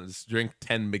that lands on it is drink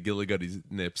 10 McGillicuddy's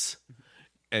nips,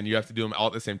 and you have to do them all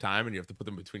at the same time, and you have to put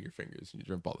them between your fingers, and you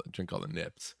drink all the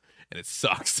nips, and it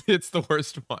sucks. It's the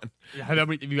worst one. Have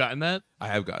you gotten that? I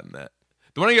have gotten that.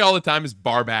 The one I get all the time is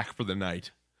bar back for the night,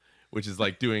 which is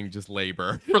like doing just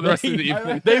labor for the rest of the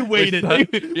evening. They waited.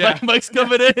 Yeah. Mike's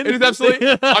coming in. It is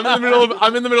absolutely. I'm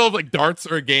in the middle of like darts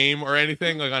or a game or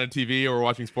anything like on a TV or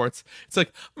watching sports. It's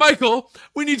like, Michael,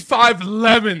 we need 5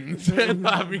 lemons, and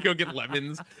we go get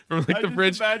lemons from like I the just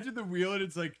fridge. imagine the wheel and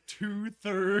it's like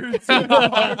 2/3 of the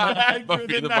bar bag for Buffy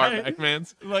the the bar night. back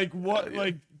man's. Like what?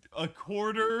 Like a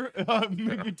quarter,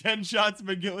 maybe 10 shots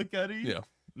McGillicuddy. Yeah.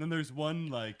 And then there's one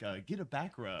like get a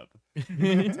back rub,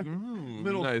 Mm,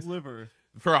 little nice. sliver.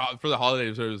 For the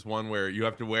holidays, there was one where you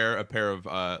have to wear a pair of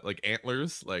like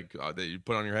antlers, like that you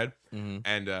put on your head,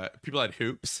 and people had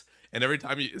hoops. And every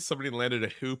time somebody landed a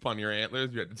hoop on your antlers,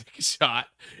 you had to take a shot.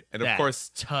 And of That's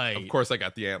course, tight. I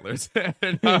got the antlers,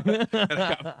 and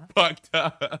I got fucked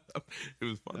up. It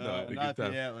was fun though. I had a Not good the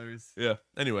time. antlers. Yeah.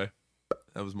 Anyway,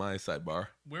 that was my sidebar.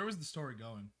 Where was the story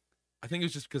going? I think it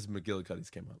was just because McGillicuddy's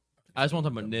came up. I just want to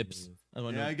talk about nips.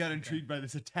 Yeah, I got intrigued by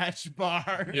this attached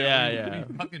bar. Yeah.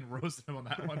 We fucking roasted him on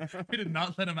that one. We did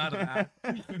not let him out of that.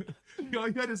 All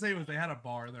you had to say was they had a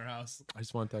bar in their house, I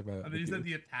just want to talk about it. and then you said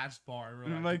the attached bar.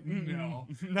 We're I'm like, like, no.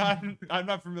 I'm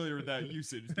not familiar with that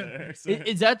usage there. So.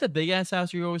 Is that the big ass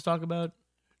house you always talk about?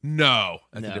 No,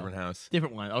 that's No. a different house.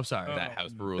 Different one. Oh, sorry. Oh. That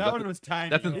house rule. that one was tiny.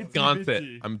 That's in Itsy Wisconsin.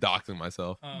 bitsy. I'm doxing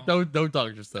myself. Oh. Don't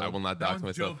talk yourself. I will not That dox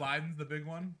one's myself. Joe Biden's the big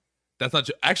one. That's not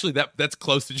actually that's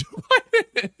close to Joe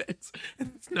Biden.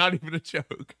 It's not even a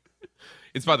joke.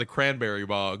 It's by the cranberry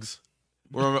bogs,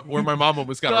 where my mom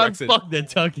almost got God, arrested. fuck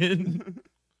Nantucket.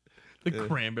 The Yeah.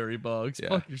 cranberry bugs. Yeah.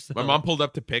 Fuck yourself. My mom pulled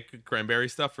up to pick cranberry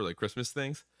stuff for like Christmas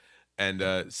things, and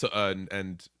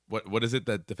and What is it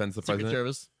that defends the Secret president?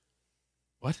 Service.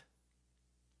 What?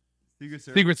 Secret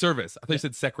Service. Secret Service. I thought you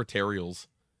said secretarials.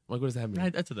 I'm like, what does that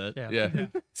mean? That's that. Yeah. Yeah.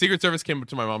 Secret Service came up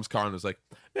to my mom's car and was like,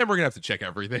 man, we're gonna have to check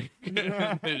everything.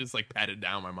 They just like patted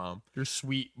down my mom. Your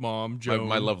sweet mom, My, Joan.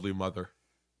 my lovely mother.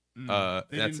 They that's-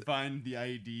 didn't find the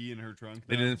ID in her trunk.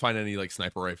 They though? didn't find any like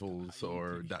sniper rifles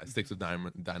or sticks of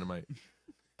dynamite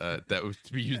that was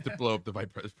to be used to blow up the vice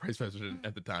president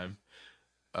at the time.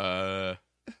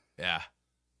 Yeah.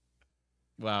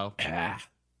 Wow.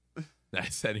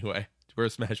 Nice. Anyway, we're a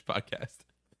Smash podcast.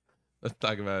 Let's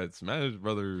talk about Smash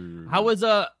Brothers. How was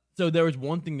So there was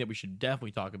one thing that we should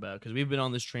definitely talk about because we've been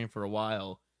on this train for a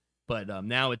while, but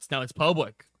now it's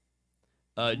public.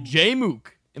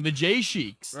 J-Mook and the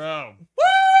J-Sheiks. Bro.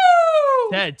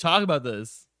 Ted, talk about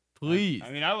this, please.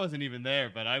 I mean, I wasn't even there,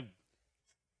 but I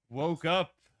woke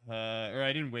up, or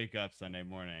I didn't wake up Sunday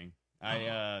morning.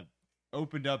 I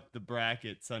opened up the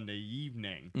bracket Sunday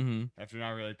evening Mm-hmm. after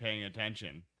not really paying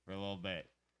attention for a little bit,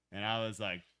 and I was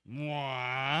like,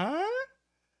 "What?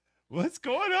 What's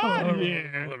going on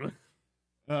here?"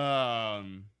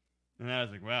 And I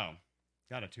was like, "Well,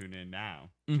 gotta tune in now."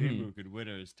 Mhm. J-Mook and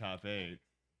Winners top 8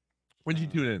 When did you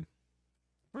tune in?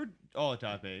 for all the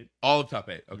top 8. All of top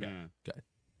 8. Okay. Yeah. Okay.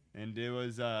 And it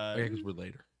was Okay, because we're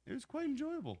later. it was quite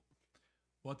enjoyable.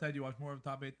 Well, Ted, you watched more of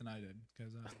top 8 than I did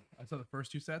because I saw the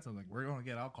first 2 sets. I was like, we're going to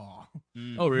get alcohol.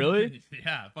 Oh, really?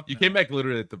 Yeah. Fuck You that. came back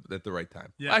literally at the right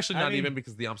time. Yeah, Actually, I not mean- even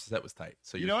because the opposite set was tight.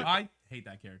 So You you're know good. what? I hate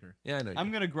that character. Yeah, I know.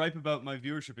 I'm gonna gripe about my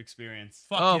viewership experience.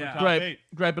 Fuck Oh, yeah. Top Gripe. 8.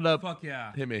 Gripe it up. Fuck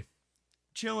yeah. Hit me.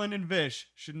 Chillin and Vish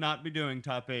should not be doing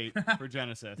top 8 for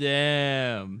Genesis.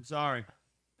 Damn. I'm sorry.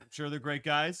 I'm sure they're great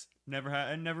guys.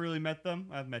 I never really met them.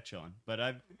 I've met Chillin, but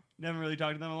I've never really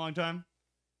talked to them in a long time.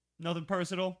 Nothing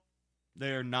personal.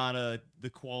 They are not the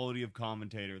quality of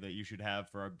commentator that you should have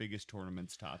for our biggest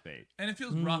tournament's top 8. And it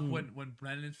feels rough when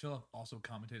Brendan and Phil also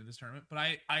commentated this tournament, but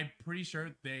I'm pretty sure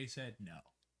they said no.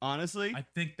 Honestly, I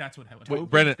think that's what happened. Wait, Toph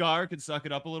Brennan- and Scar could suck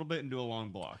it up a little bit and do a long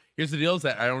block. Here's the deal: is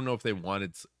that I don't know if they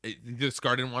wanted either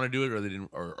Scar didn't want to do it, or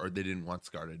they didn't want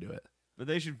Scar to do it. But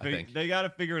they should I think. they got to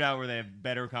figure it out where they have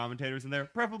better commentators in there.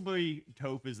 Preferably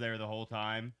Toph is there the whole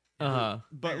time. Uh-huh.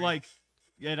 But like,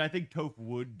 yeah, and I think Toph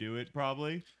would do it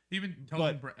probably. Even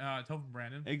But- Toph and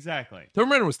Brandon. Exactly.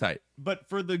 Tournament was tight. But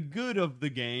for the good of the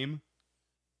game,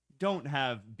 don't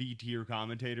have B tier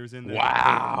commentators in there.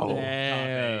 Wow. Top 8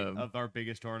 Damn. of our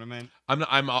biggest tournament.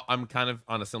 I'm kind of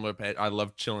on a similar page. I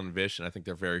love Chill and Vish, and I think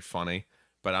they're very funny.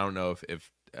 But I don't know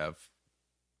if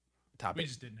top We 8.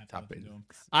 just didn't have to Top listen 8. to him.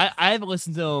 I haven't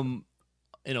listened to them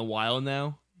in a while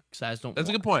now because I just don't. That's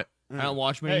a good point. I don't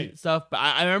watch many Hey. stuff, but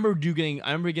I remember getting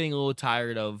a little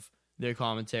tired of their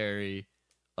commentary.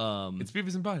 It's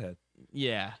Beavis and Butthead.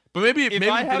 Yeah. But maybe If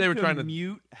I have they were to trying to.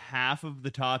 mute half of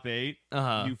the top 8,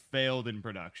 Uh-huh. you failed in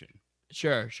production.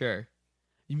 Sure.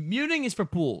 Muting is for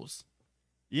pools.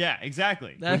 Yeah,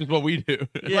 exactly. That- Which is what we do.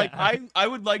 Yeah. Like I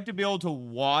would like to be able to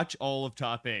watch all of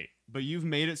top 8, but you've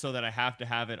made it so that I have to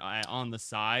have it on the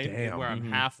side Damn. where I'm Mhm.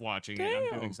 half watching it. I'm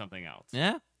doing Damn. something else.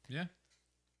 yeah. Yeah.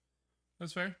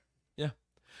 That's fair.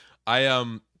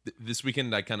 I this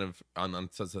weekend I kind of on the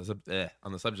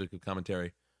subject of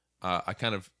commentary, I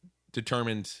kind of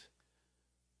determined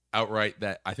outright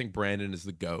that I think Brandon is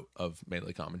the GOAT of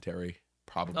Melee commentary.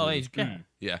 Probably. Oh, he's good.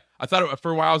 Yeah. I thought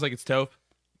for a while I was like, it's Toph.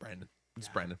 Brandon. It's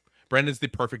Brandon. Brandon's the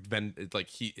perfect Venn. It's like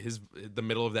the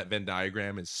middle of that Venn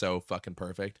diagram is so fucking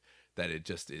perfect that it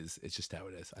just is. It's just how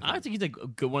it is. I think he's a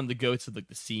good one of the goats of like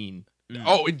the scene.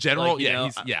 Oh, in general, Like, you yeah, know,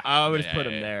 he's yeah. I always Yeah, put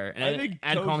yeah, him yeah. there, and I think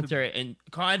add Toph's commentary and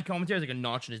add commentary is like a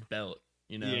notch in his belt.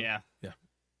 You know. Yeah. Yeah.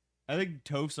 I think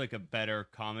Toph's like a better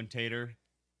commentator,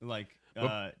 like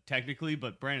technically,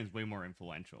 but Brandon's way more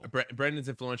influential. Brandon's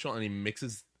influential, and he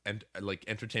mixes and like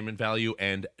entertainment value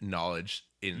and knowledge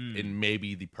in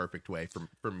maybe the perfect way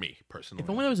for me personally. If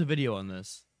only there was a video on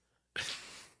this.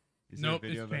 Is there a Nope,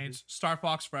 video it's about changed. Star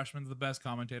Fox Freshman's the best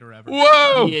commentator ever.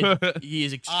 Whoa! He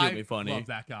is extremely I funny. love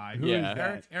that guy. Who Yeah. is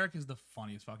that? Eric is the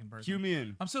funniest fucking person. Cue me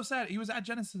in. I'm so sad. He was at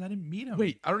Genesis. I didn't meet him.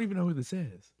 Wait, I don't even know who this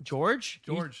is. George?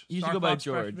 George. He used to Star go by Fox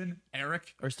George. Freshman,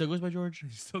 Eric. Or still goes by George? He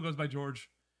still goes by George.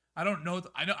 I don't know.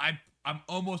 I know. I'm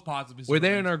almost positive. his Were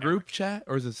they real in our name's group chat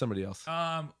or is it somebody else?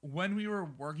 Eric. When we were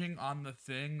working on the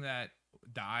thing that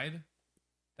died,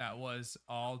 that was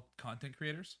all content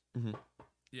creators. Mhm.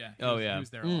 Yeah. Oh, He yeah. was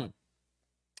there a Mm. lot.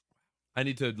 I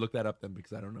need to look that up then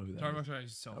because I don't know who that Star is. Fox Freshman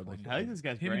is so I would funny. like I like this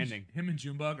guy's Him branding. and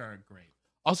Junebug are great.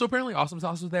 Also, apparently, Awesome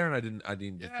Sauce was there, and I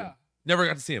didn't. get to- Yeah. never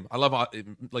got to see him. I love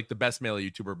like the best Melee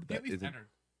YouTuber, but He at that least isn't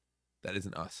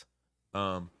entered. us.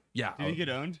 Yeah, Did he get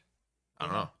owned? I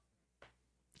don't know.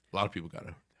 A lot of people got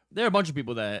it. There are a bunch of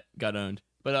people that got owned.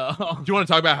 But Do you want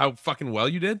to talk about how fucking well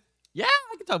you did? yeah,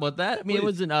 I can talk about that. I mean, it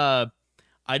Please. wasn't.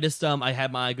 I just I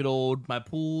had my good old my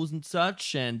pools and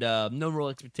such, and no real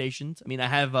expectations. I mean, I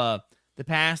have the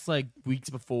past like weeks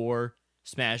before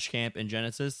Smash Camp and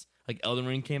Genesis, like Elden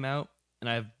Ring came out, and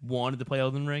I've wanted to play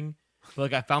Elden Ring, but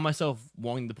like I found myself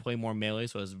wanting to play more Melee,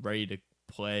 so I was ready to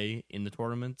play in the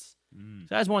tournaments.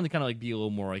 So I just wanted to kind of like be a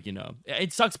little more like,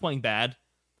 it sucks playing bad.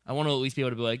 I want to at least be able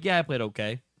to be like, yeah, I played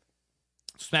okay.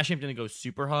 Smash Camp didn't go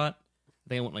super hot. I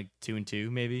think I went like 2-2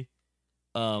 maybe.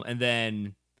 And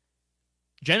then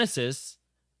Genesis,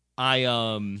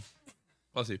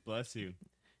 Bless you. Bless you.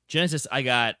 Genesis, I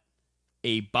got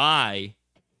a bye.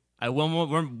 I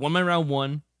won my round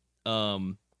one.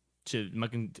 To I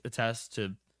can attest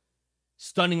to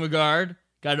stunning regard.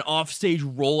 Got an offstage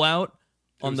rollout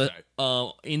on was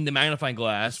the in the magnifying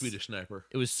glass. Swedish sniper.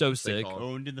 It was so sick. call it.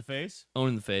 Owned in the face. Owned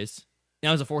in the face.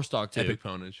 That was a 4-stock too. Epic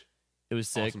ponage. It was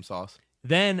sick. Awesome sauce.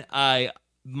 Then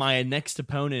my next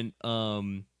opponent,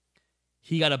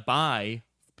 he got a bye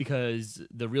because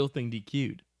the real thing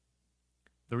DQ'd.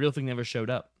 The real thing never showed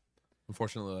up.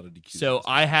 Unfortunately, a lot of DQ. So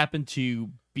I happened to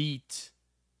beat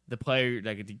the player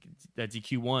that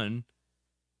DQ won.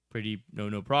 Pretty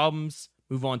no problems.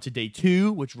 Move on to day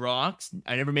 2, which rocks.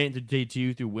 I never made it to day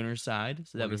 2 through winner's side,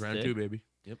 so that was round sick. 2, baby.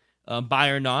 Yep. Buy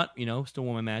or not, still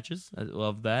won my matches. I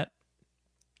love that.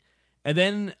 And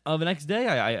then the next day,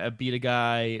 I beat a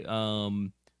guy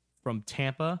from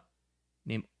Tampa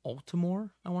named Altimore,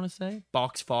 I want to say.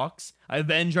 Box Fox. I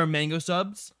avenged our mango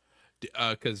subs.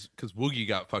 Because Woogie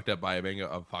got fucked up by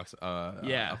a box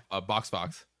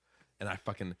fox, and I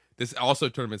fucking this also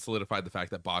tournament solidified the fact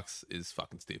that box is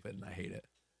fucking stupid, and I hate it.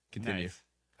 Continue. Nice.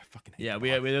 I fucking hate Yeah, the we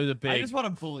box. there was a big. I just want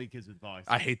to bully kids with box.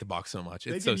 I hate the box so much.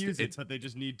 They It's can so use it, it's, but they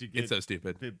just need to get it's so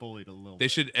stupid. bit bullied a little. They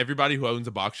bit. should. Everybody who owns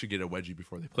a box should get a wedgie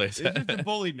before they play It's just a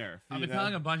bully nerf. I've you been know?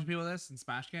 telling a bunch of people this in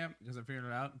Smash Camp because I figured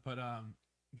it out. But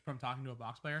from talking to a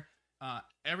box player,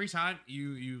 every time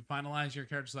you finalize your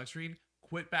character select screen,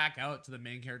 quit back out to the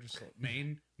main character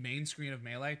main screen of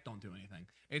Melee. Don't do anything.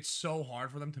 It's so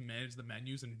hard for them to manage the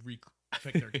menus and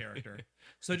pick their character.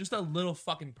 So just a little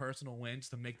fucking personal win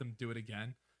just to make them do it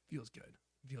again feels good.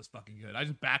 Feels fucking good. I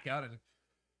just back out and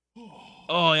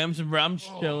Oh, I'm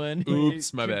chilling.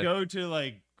 Oops, my to bad. Go to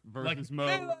like versus like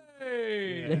mode.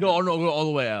 Melee! They go all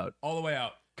the way out. all the way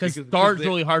out. Because Because start's they-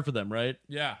 really hard for them, right?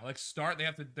 Yeah, like start. They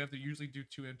have to usually do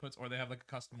 2 inputs, or they have like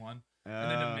a custom one. And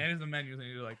then to manage the menus,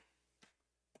 they do like,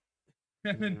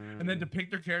 and then to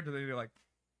pick their character, they do like,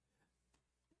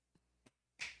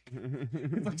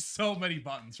 it's like so many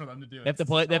buttons for them to do. They have to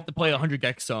play. They have to play a 100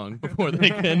 Gex song before they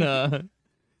can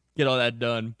get all that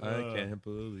done. I can't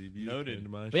believe you. Noted. came to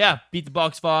my But yeah, beat the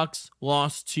Box Fox.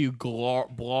 Lost to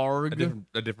Blarg.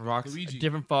 a different fox. Luigi.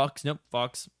 Different Fox. Nope,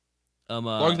 Fox.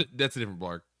 That's a different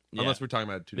Blarg. Yeah. Unless we're talking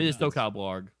about two It is different SoCal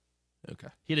Blarg. things. Okay.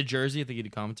 He had a jersey. I think he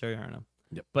did commentary. I don't know.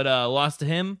 Yep. But lost to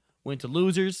him. Went to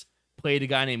losers. Played a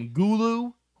guy named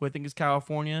Gulu, who I think is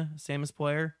California, Samus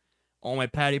player. All my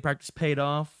patty practice paid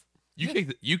off.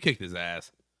 You kicked his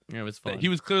ass. Yeah, it was fun. He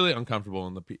was clearly uncomfortable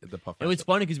in the puff. It was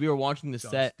funny because we were watching the Dumb,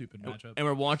 set, stupid matchup. and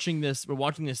we're watching this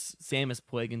Samus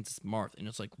play against Marth, and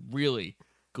it's like really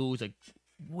Gulu's like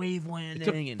wave It landing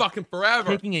took and fucking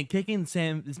forever. kicking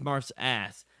this Marth's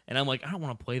ass, and I'm like, I don't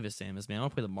want to play this Samus, man. I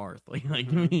want to play the Marth, like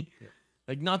give me,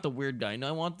 like not the weird guy. No,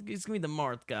 it's gonna be the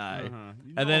Marth guy.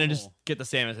 And then I just get the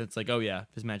Samus. And it's like, oh yeah,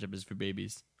 this matchup is for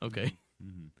babies. Okay.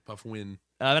 Puff win.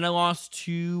 Then I lost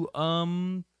to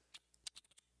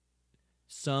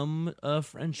some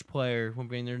French player. Won't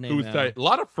bring their It name was out. tight. A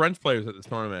lot of French players at this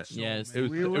tournament. Yes. It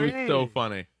was so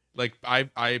funny. Like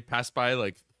I passed by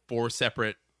like 4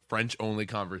 separate French only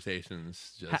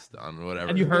conversations just on whatever.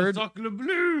 Have you heard?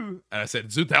 blue. And I said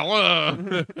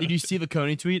Zootella. Did you see the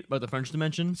Coney tweet about the French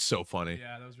dimension? So funny.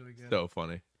 Yeah, that was really good. So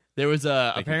funny. There was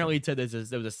Thank you. apparently it said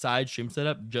there was a side stream set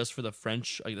up just for the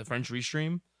French, like the French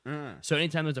restream. So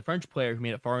anytime there's a French player who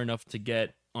made it far enough to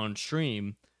get on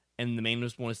stream, and the main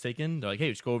one is taken, they're like, "Hey,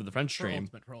 just go over to the French For stream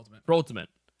ultimate.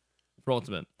 for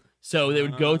ultimate." So they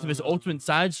would go to this ultimate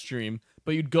side stream,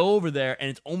 but you'd go over there and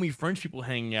it's only French people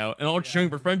hanging out and all cheering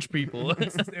for French people. It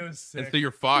was And sick. so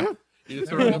you're fucked. You just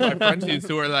surrounded by Frenchies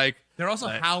who are like, They're also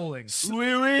howling.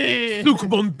 "Souk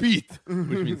mon beat," which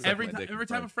means Every suck my dick in time a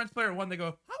French. French player won, they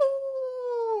go.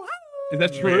 Is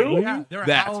that true? Yeah, they're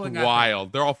That's howling at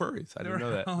wild. They're all furries. I They didn't were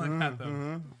know that. howling at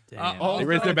them. Damn. Oh, They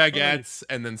raised their that's baguettes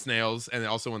and then snails, and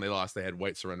also when they lost, they had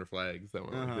white surrender flags that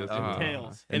went like this. Uh-huh.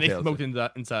 Tails. and they tails. smoked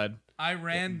inside. I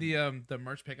ran the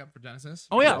merch pickup for Genesis.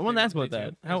 Oh yeah, I Day wanted to ask two. about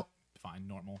that. How fine,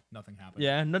 normal, nothing happened.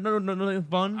 Yeah, nothing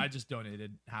fun. I just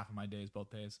donated half of my days both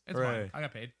days. It's Right. fine. I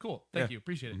got paid. Cool. Thank Yeah. you.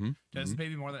 Appreciate it. Mhm. Genesis paid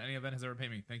me more than any event has ever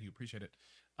paid me. Thank you. Appreciate it.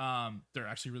 They're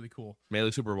actually really cool.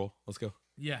 Melee Super Bowl. Let's go.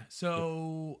 Yeah.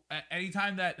 So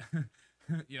anytime that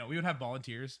we would have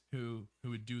volunteers who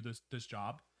would do this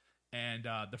job, and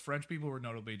the French people were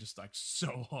notably just like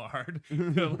so hard.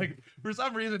 Like for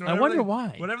some reason, I wonder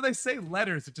why. Whenever they say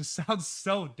letters, it just sounds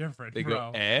so different. They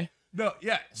bro. go, eh? No,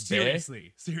 yeah,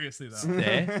 seriously though.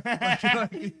 Eh?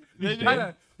 Like,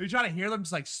 you try to hear them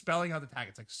just like spelling out the tag.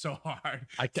 It's like so hard.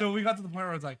 So we got to the point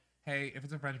where it's like, hey, if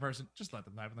it's a French person, just let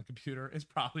them type on the computer. It's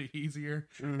probably easier.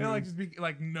 And like just be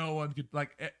like, no one could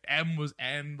like M was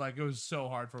N. Like it was so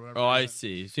hard for whatever. Oh, I reason.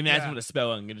 see. So you asked Yeah. him to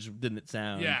spell and it just didn't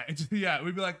sound. Yeah, yeah.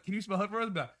 We'd be like, can you spell it for us?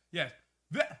 We'd be like, yes.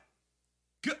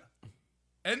 G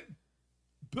and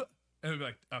B. And we'd be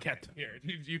like, okay, here,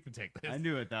 you can take this. I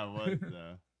knew what that was,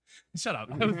 though. Shut up.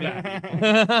 That was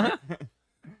bad.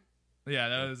 Yeah,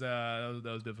 that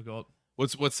was difficult.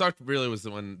 What sucked really was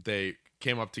when they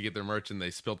came up to get their merch and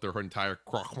they spilt their entire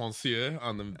croque monsieur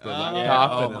on the laptop yeah.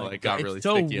 Oh and it my like God. got really It's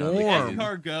so sticky on the warm. keys.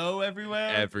 Escargot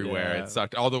everywhere. Everywhere. Yeah. It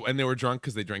sucked. And they were drunk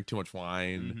because they drank too much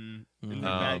wine. And the Um,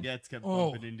 baguettes kept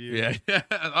oh, bumping into you. Yeah.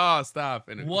 Oh, stop.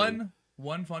 And it-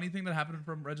 One funny thing that happened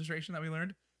from registration that we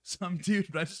learned: some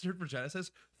dude registered for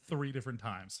Genesis 3 different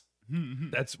times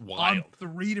That's on wild.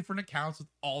 3 different accounts with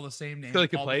all the same names. So they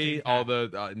could all the play same all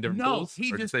tag. the in different No, pools?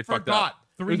 he Or just they fucked forgot up?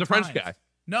 3 It was a French times. guy.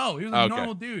 No, he was a Okay.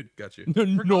 normal dude. Got you.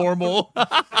 Normal.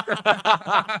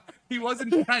 He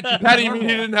wasn't French. He was How do you mean he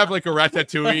normal. didn't have like a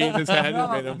ratatouille in his head No,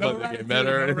 and made him no play the game ratatouille,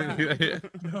 better? no or anything?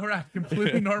 No, right.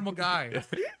 Completely normal guy.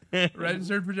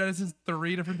 Registered for Genesis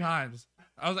 3 different times.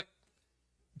 I was like,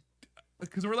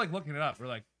 because we're like looking it up. We're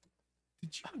like,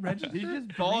 did you register? He just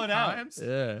 3 ball it out. times?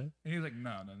 Yeah. And he was like,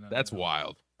 no. That's no.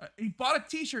 wild. He bought a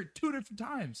T-shirt 2 different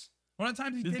times. One of the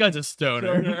times he This did. guy's a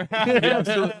stoner.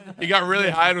 He got really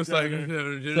high and was like,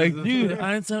 Like, dude,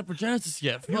 I didn't sign up for Genesis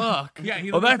yet. Fuck. Yeah,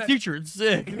 he Oh, looked at that feature, it's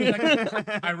sick. He was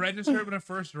like, I registered when it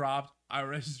first dropped. I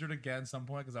registered again at some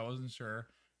point because I wasn't sure,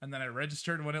 and then I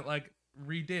registered when it like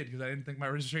redid because I didn't think my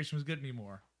registration was good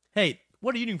anymore. Hey,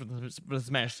 what are you doing for the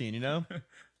Smash scene, you know?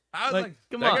 I was like,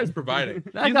 come that on. guy's providing.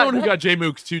 That He's guy- the one who got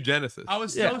J-Mooks to Genesis. I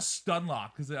was Yeah. so stun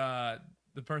locked because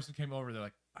the person came over. They're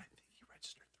like, I think you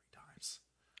registered 3 times.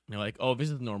 And you're like, oh, this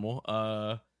is normal.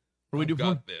 What do we do?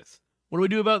 Got this. What do we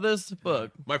do about this?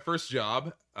 Fuck. My first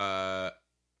job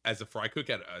as a fry cook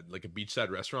at like a beachside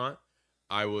restaurant,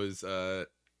 I was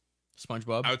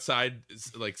SpongeBob. outside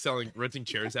like renting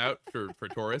chairs out for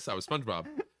tourists. I was SpongeBob.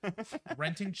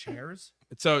 Renting chairs.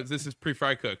 So this is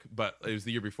pre-fry cook, but it was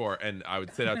the year before, and I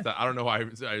would sit outside. I don't know why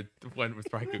I went with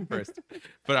fry cook first,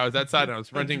 but I was outside and I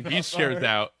was renting beach chairs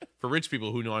out for rich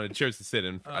people who wanted chairs to sit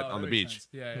in Oh, on the that makes beach sense.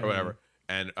 Yeah, or whatever.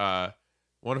 And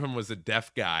one of them was a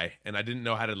deaf guy, and I didn't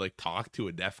know how to like talk to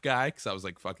a deaf guy because I was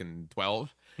like fucking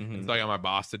 12. Mhm. So I got my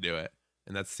boss to do it,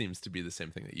 and that seems to be the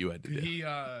same thing that you had to Did do. he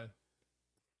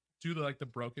do the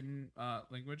broken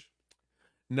language?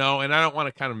 No, and I don't want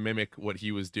to kind of mimic what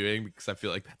he was doing because I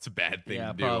feel like that's a bad thing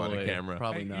Yeah, to do on probably. a camera.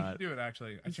 Probably Hey, you not. should do it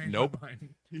actually. I changed Nope. my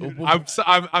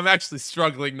mind. I'm actually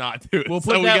struggling not to. We'll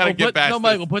so put we that. gotta We'll get put, past no,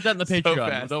 Mike. this We'll put that in the so Patreon.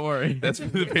 fast. Don't worry. That's for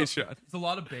the Patreon. It's a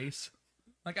lot of bass.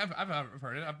 Like I've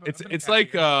heard it. It's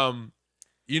like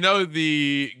you know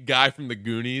the guy from the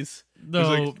Goonies. no.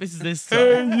 like, This is this.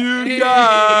 Hey, Song. you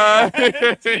guys!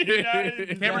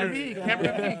 Camera to me,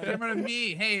 camera to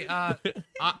me. Hey, I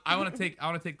want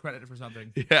to take credit for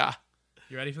something. Yeah.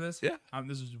 You ready for this? Yeah.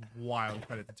 This is wild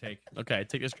credit to take. Okay,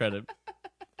 take this credit.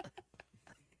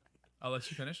 I'll let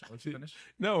you finish.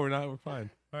 No, we're not. We're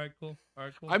fine. All right, cool.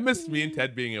 I missed me and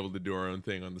Ted being able to do our own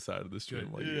thing on the side of the stream.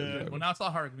 Good. While you guys Yeah. were Well, now it's a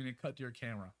lot harder because we need to cut to your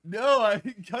camera. No, I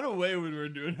cut away when we were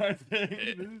doing our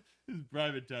thing. This is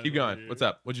private time. Keep over going. here. What's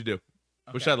up? What'd you do?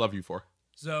 What Okay. should I love you for?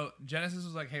 So Genesis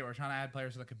was like, "Hey, we're trying to add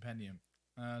players to the compendium."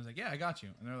 And I was like, "Yeah, I got you."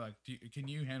 And they're like, "Can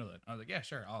you handle it?" I was like, "Yeah,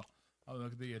 sure. I'll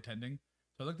look at the attending."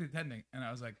 So I looked at the attending, and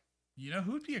I was like, "You know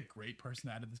who would be a great person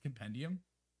to add to this compendium?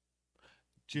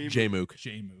 J-Mook.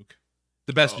 J-Mook.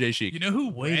 The best J-Sheik. You know who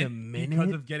Wait a went minute.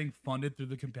 because of getting funded through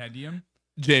the compendium?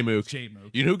 J-Mook.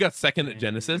 J-Mook. You know who got second at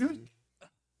Genesis?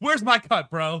 Where's my cut,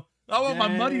 bro? I want my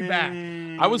money back.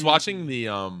 I was watching the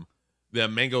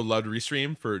Mango Lud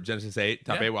restream for Genesis 8,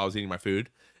 Top Yeah. 8 while I was eating my food.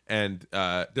 And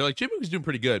they're like, J-Mook is doing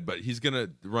pretty good, but he's going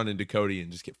to run into Cody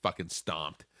and just get fucking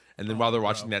stomped. And then while they're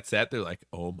watching that set, they're like,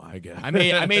 oh my God. I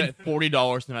made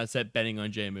 $40 in that set betting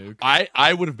on J-Mook.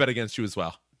 I would have bet against you as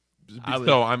well. I was-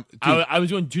 So I'm. Dude, I was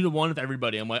going 2-1 with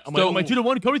everybody. I'm like, So-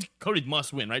 2-1. Cody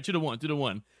must win, right?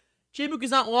 2-1. J-Mook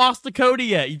has not lost to Cody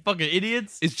yet. You fucking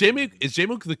idiots. is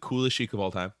J-Mook the coolest Sheik of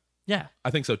all time? Yeah.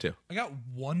 I think so too. I got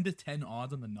 1 to 10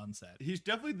 odds on the Nun set. He's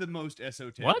definitely the most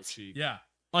esoteric What? Sheik. Yeah.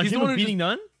 On He's the Jim one who beating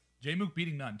none? J-Mook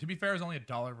beating Nun. To be fair, it's only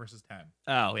 $1 versus 10.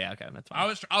 Oh yeah, okay, that's fine.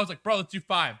 I was like, bro, let's do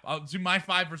 5. I'll do my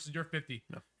 5 versus your 50.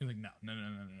 No. He's like, no.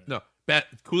 No,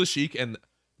 coolest Sheik and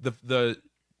the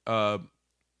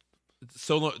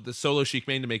solo Sheik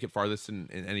main to make it farthest in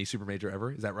any super major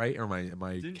ever. Is that right? Or am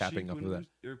I Didn't capping Sheik up win with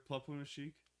that? Or Plup win with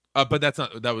Sheik? But that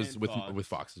was And with Fox. with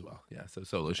Fox as well. Yeah, so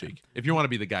solo Sheik. If you want to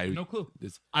be the guy who No clue.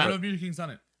 is, I don't know if Beauty King's done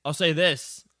it. I'll say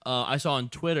this. I saw on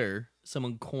Twitter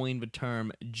someone coined the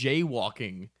term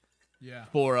jaywalking Yeah.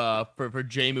 for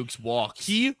J-Mook's walks.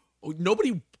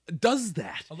 nobody does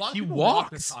that. A lot of he people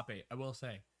walked in walks. top 8, I will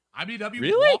say. IBW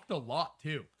Really? walked a lot,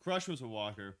 too. Crush was a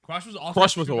walker. Crush was also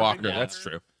Crush was a super big walker. That's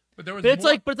true. But there was But it's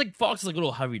more- like Fox is like a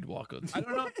little hurried walker. I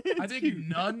don't know. I think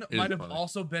None It is might have funny.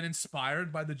 also been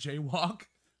inspired by the jaywalk.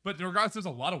 But regardless, there's a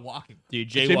lot of walking. Dude,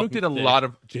 J-Mook did a thick. lot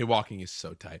of jaywalking is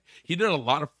so tight. He did a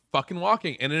lot of fucking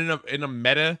walking, and in a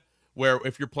meta where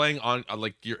if you're playing on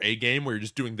like your A game where you're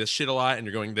just doing this shit a lot and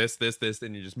you're going this,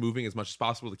 and you're just moving as much as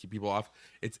possible to keep people off.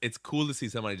 It's cool to see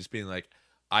somebody just being like,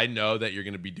 I know that you're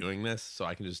gonna be doing this, so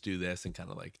I can just do this and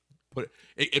kind of like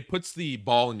it puts the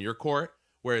ball in your court,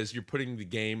 whereas you're putting the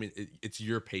game it's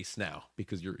your pace now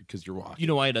because you're walking. You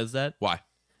know why he does that? Why?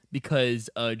 Because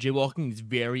jaywalking is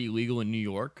very illegal in New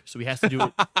York, so he has to do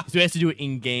it. So he has to do it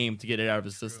in game to get it out of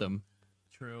his system.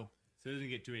 True. So it doesn't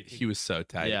get too He was so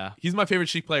tight. Yeah. He's my favorite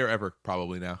Sheik player ever,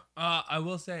 probably now. I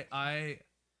will say I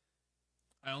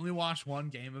only watched one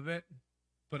game of it,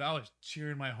 but I was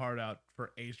cheering my heart out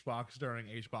for HBox during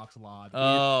HBox Lod.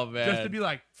 Oh man, Just to be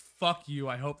like, fuck you.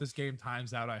 I hope this game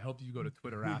times out. I hope you go to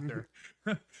Twitter after.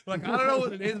 Like, I don't know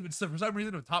what it is, but for some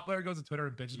reason, if a top player goes to Twitter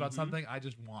and bitches about something, I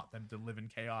just want them to live in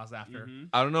chaos after.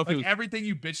 I don't know if it Like, was everything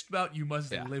you bitched about, you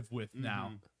must Yeah. live with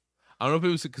now. I don't know if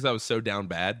it was because I was so down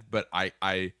bad, but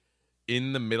I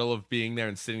in the middle of being there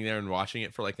and sitting there and watching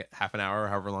it for like half an hour or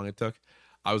however long it took,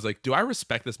 I was like, do I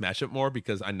respect this matchup more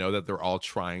because I know that they're all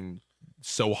trying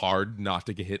so hard not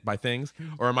to get hit by things,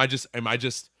 or am I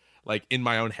just like in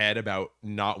my own head about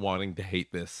not wanting to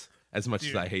hate this as much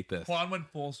Dude, as I hate this? Quan went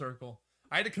full circle.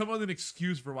 I had to come up with an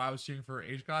excuse for why I was cheering for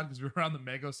HGod because we were on the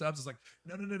Mego subs. It's like,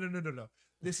 no.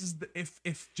 This is the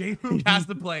if J-Mook has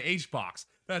to play H-Box,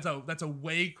 that's a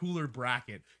way cooler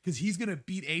bracket because he's gonna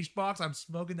beat H-Box. I'm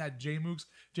smoking that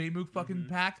J-Mook fucking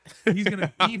pack. He's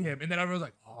gonna beat him, and then everyone's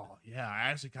like, oh yeah, I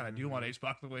actually kind of do want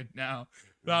H-Box to win now.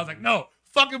 But I was like, no,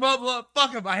 fuck him up,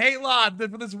 fuck him. I hate Lod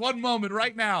for this one moment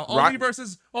right now. Only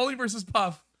versus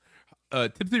Puff.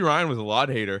 Tipsy Ryan was a lot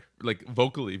hater, like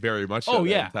vocally, very much. So oh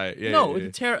yeah. No,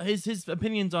 yeah. his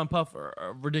opinions on Puff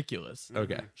are ridiculous.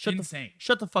 Okay, Insane.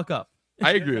 Shut the fuck up.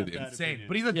 I agree with That's you. not bad. Insane. opinion.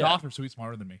 But he's a Yeah. doctor, so he's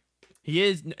smarter than me. He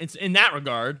is. It's in that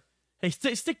regard. Hey,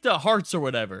 stick to hearts or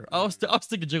whatever. I'll stick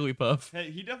to Jigglypuff. Hey,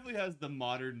 he definitely has the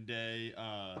modern day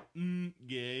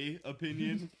gay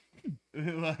opinion.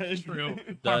 Like- True.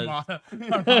 Does.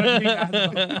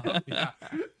 Yeah,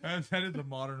 that is a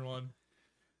modern one.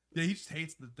 Yeah, he just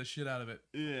hates the shit out of it.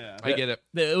 Yeah. I get it.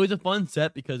 It was a fun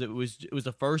set because it was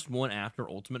the first one after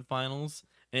Ultimate Finals,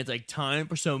 and it's like time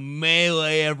for some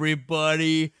melee,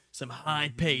 everybody. Some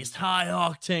high paced, high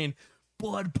octane,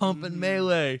 blood pumping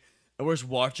melee. And we're just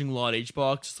watching Lot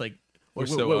H-Box. It's like We're we're,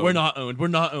 so we're owned. not owned. We're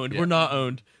not owned. Yeah. We're not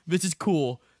owned. This is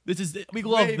cool. We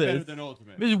love Way better this. than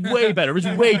Ultimate. This is way better. This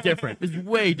is way different. This is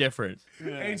way different.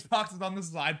 Yeah. Xbox is on the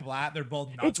side flat. They're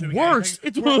both not It's doing worse.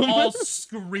 anything. It's We're all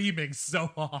screaming so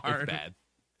It's hard. bad.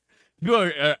 People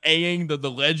are A-ing the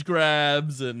ledge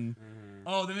grabs and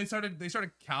Oh, then they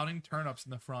started counting turnips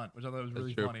in the front, which I thought was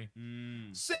really true. funny.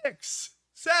 Mm. 6,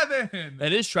 7.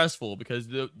 that is stressful because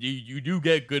you do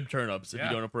get good turnips if Yeah.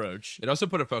 you don't approach. It also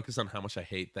put a focus on how much I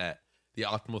hate that the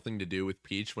optimal thing to do with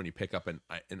Peach when you pick up an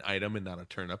item and not a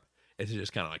turnip is to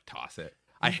just kind of like toss it.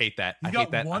 I hate that. He I got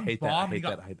hate that. I one hate that. I bomb. He hate got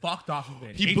that. I hate that. fucked off of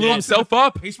it. He H-Box blew did himself a-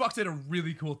 up. H-Box did a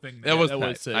really cool thing. That was that was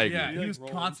tight. sick. I agree. Yeah, He, he like, was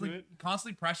rolled constantly into it?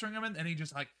 constantly pressuring him, and he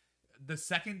just like the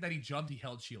second that he jumped, he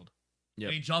held shield. Yep.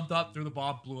 And he jumped up, threw the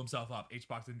bomb, blew himself up.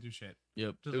 H-Box didn't do shit.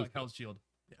 Yep. Just It was like held shield.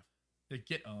 Yeah. They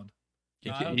get owned. He,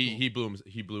 Nah, that was he, cool.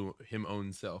 he blew him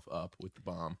own self up with the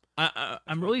bomb.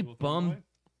 I'm really Cool thing, bummed.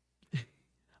 boy.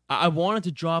 I wanted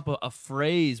to drop a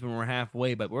phrase when we're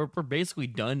halfway, but we're basically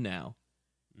done now.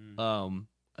 Mm.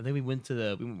 I think we went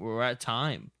to we're at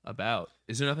time about.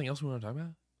 Is there nothing else we want to talk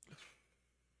about?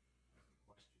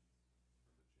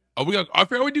 Oh, I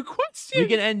forgot we do questions. We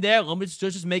can end there. Let's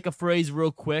just make a phrase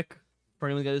real quick for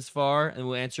anyone to get this far, and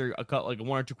we'll answer a couple, like 1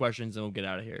 or 2 questions, and we'll get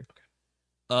out of here.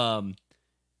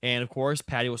 And of course,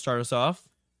 Patty will start us off,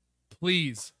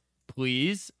 Please.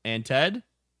 please, and Ted,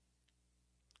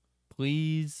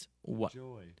 please what?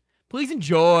 Joy. Please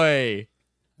enjoy.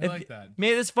 I like that.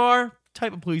 Made it this far,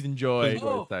 type of please enjoy. Please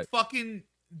Oh, that. fucking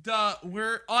duh!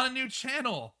 We're on a new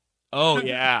channel. Oh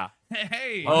yeah.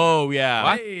 Hey. Oh yeah.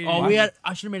 What? Hey. Oh,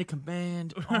 I should have made a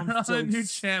command. Oh, We're I'm on so a new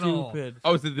channel. stupid.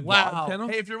 Oh, is it the Wow. blog channel?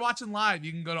 Hey, if you're watching live,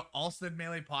 you can go to Alstead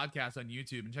Melee Podcast on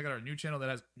YouTube and check out our new channel that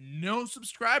has no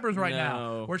subscribers right now.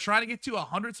 No. We're trying to get to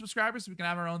 100 subscribers so we can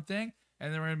have our own thing,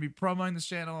 and then we're gonna be promoting this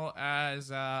channel as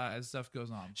stuff goes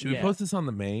on. Should we Yeah. post this on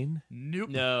the main? Nope.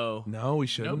 No. No, we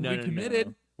shouldn't. Nope. We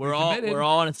committed. We're We all committed. we're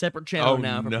all on a separate channel Oh,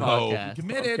 now for no. podcasts.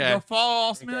 Committed. Okay. Go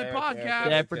follow Alstead Melee Podcast.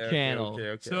 Separate channel.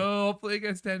 So hopefully it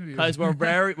gets 10 views. Because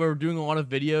we're doing a lot of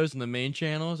videos on the main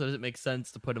channel, so does it make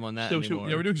sense to put them on that So should- anymore?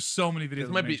 yeah, we're doing so many videos. This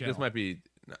on might the be. main channel. This might be.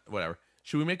 Whatever.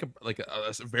 Should we make a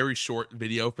very short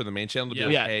video for the main channel to be Yeah.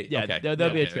 like, Yeah, hey, yeah, okay,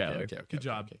 there'll be a okay, trailer. okay, Good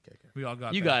job. okay. We all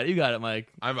got You that. got it. You got it,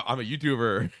 Mike. I'm a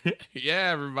YouTuber. Yeah,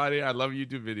 everybody, I love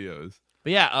YouTube videos.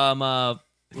 But yeah,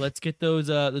 let's get those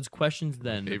questions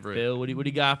then. favorite. Phil, what do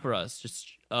you got for us? Just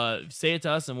say it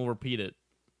to us and we'll repeat it.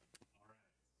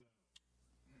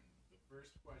 The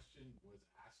first question was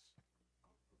asked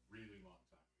a really long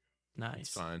time ago, Nice.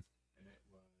 It's fine. and it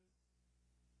was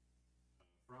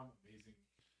from Amazing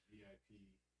VIP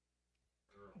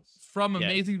Earls. From Yes.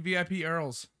 Amazing VIP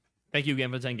Earls. Thank you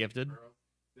again for the 10 gifted. Earl,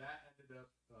 that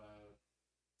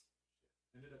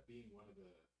ended up being one of the,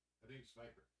 I think it's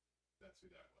Viper. That's who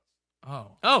that was.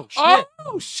 Oh, Oh shit!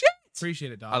 Oh shit!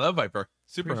 appreciate it, dog. I love Viper.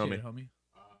 Super Appreciate homie. it, homie.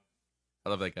 I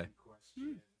love that guy.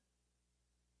 Question: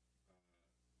 Why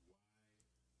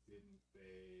didn't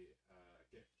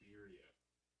they get Furio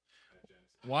at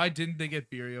Genesis? Why didn't they get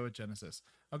Birio at Genesis?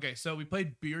 Okay, so we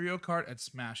played Birio Kart at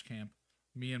Smash Camp.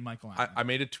 Me and Michael. I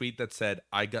made a tweet that said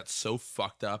I got so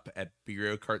fucked up at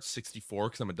Mario Kart 64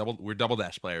 because we're double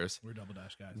dash players We're Double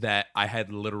Dash guys. that I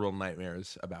had literal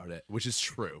nightmares about it, which is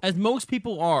true. As most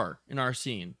people are in our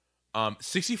scene.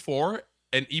 64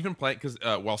 and even playing because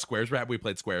while squares were happening, we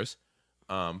played squares,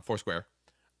 four square.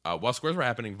 While squares were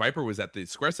happening, Viper was at the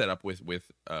square setup with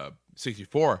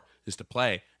 64 just to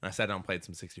play, and I sat down and played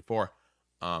some 64.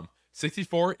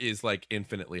 64 is like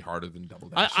infinitely harder than double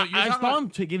dash. So you're I talking saw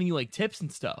about- him giving you like tips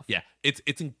and stuff. Yeah,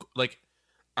 like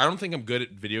I don't think I'm good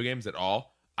at video games at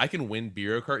all. I can win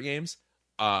Mario Kart games.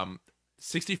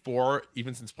 64,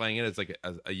 even since playing it as like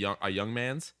a young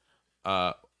man's,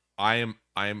 I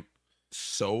am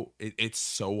so it's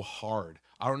so hard.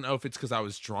 I don't know if it's because I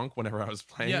was drunk whenever I was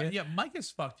playing it. Yeah, Mike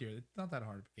is fucked here. It's not that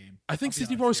hard of a game. I think I'll be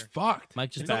 64 is honest here. fucked.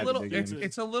 Mike just It's a bad little. video It's, games.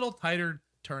 it's a little tighter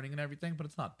turning and everything, but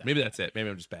it's not that. Maybe that's it. Maybe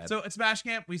I'm just bad. So at Smash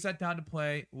Camp, we sat down to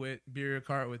play with Birio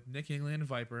Kart with Nick Hingley and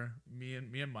Viper. Me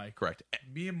and Mike. Correct.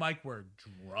 Me and Mike were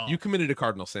drunk. You committed a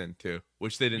cardinal sin too,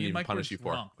 which they Me didn't and even Mike punish were you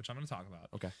for. drunk, which I'm going to talk about.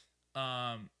 Okay.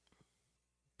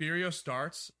 Birio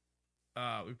starts.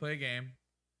 We play a game,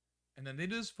 and then they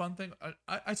do this fun thing.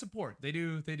 I support. They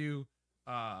do.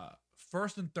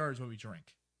 First and third is what we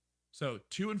drink. So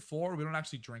 2 and 4, we don't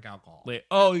actually drink alcohol. Wait,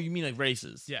 oh, you mean like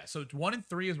races? Yeah. So 1 and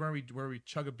 3 is where we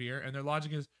chug a beer, and their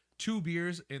logic is 2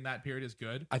 beers in that period is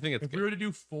good. I think it's If we were to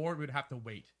do 4, we'd have to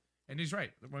wait. And he's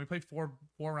right. When we play four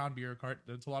round beer cart,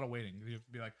 that's a lot of waiting. You have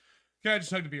to be like, okay, I just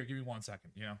chugged a beer. Give me 1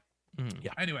 second. You know. Mhm.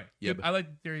 Yeah. Anyway, Yeah, good- but- I like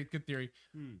the theory. Good theory.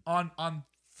 Hmm. On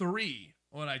 3,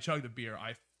 when I chug the beer,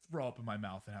 I throw up in my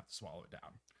mouth and have to swallow it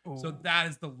down. So that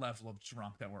is the level of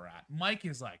drunk that we're at. Mike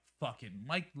is like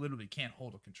Mike literally can't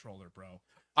hold a controller, bro.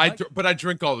 but I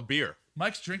drink all the beer.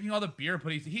 Mike's drinking all the beer,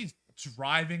 but he's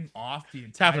driving off the half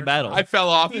entire the battle. time. I fell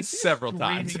off He's several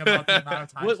times. screaming about the amount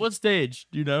of times. What stage?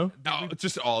 Do you know? No,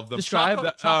 just all of them. Describe Choco,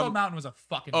 that, Choco Mountain was a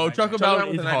fucking Oh, nightmare. Choco Chocolate Mountain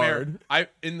was is a nightmare. hard. I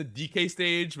in the DK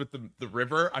stage with the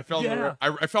river. I fell in the Yeah.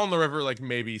 river. I fell in the river like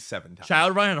maybe 7 times.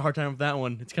 Child Ryan had a hard time with that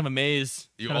one. It's kind of a maze.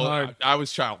 You Kind of all- hard. I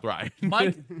was child right.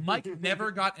 Mike never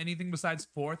got anything besides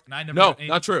 4th, and I never No, got anything.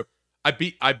 not true.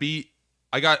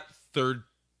 I got 3rd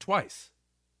twice.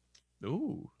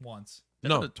 Ooh. once.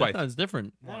 No, twice. That sounds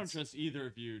different. I don't Once. trust either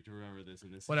of you to remember this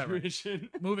in this Whatever. situation.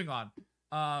 Moving on.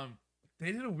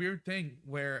 They did a weird thing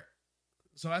where,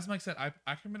 so as Mike said,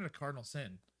 I committed a cardinal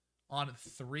sin. On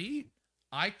 3,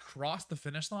 I crossed the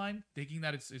finish line thinking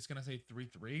that it's gonna say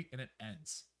 3-3, and it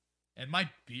ends, and my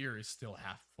beer is still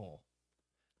half full,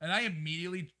 and I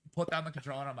immediately put down the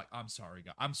controller. And I'm like, I'm sorry,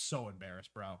 guys. I'm so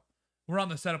embarrassed, bro. We're on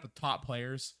the setup with top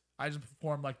players. I just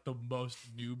performed like the most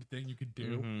noob thing you could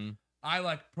do. Mhm. I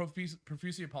like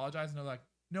profusely apologize, and they're like,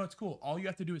 no, it's cool. All you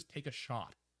have to do is take a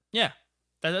shot. Yeah.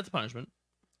 That's a punishment.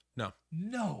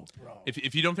 No, bro.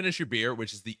 If you don't finish your beer,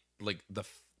 which is the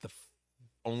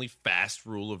only fast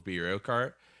rule of Mario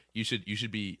Kart, you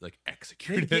should be like They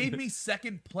executed. gave me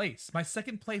second place. My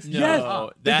second place. No,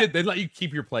 was up. They let you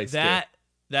keep your place. too.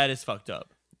 that is fucked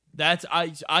up. That's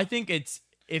I think it's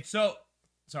if So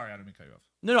Sorry, I didn't mean to cut you off.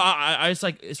 No, I just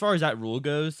like as far as that rule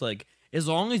goes, like as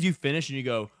long as you finish and you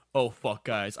go, oh fuck,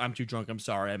 guys, I'm too drunk. I'm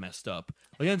sorry, I messed up.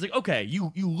 Like then it's like okay,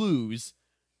 you lose,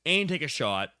 and take a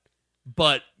shot,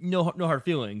 but no hard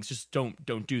feelings. Just don't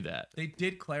do that. They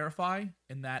did clarify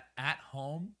in that at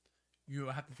home, you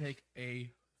have to take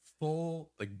a full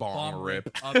Like bong rip.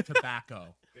 of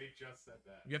tobacco. They just said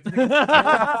that. You have to take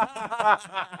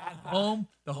at home.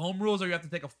 The home rules are you have to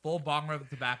take a full bong rip of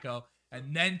tobacco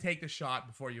and then take the shot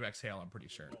before you exhale. I'm pretty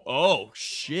sure. Oh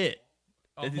shit,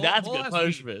 Oh, that's Mole good has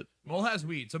punishment. Weed. Mole has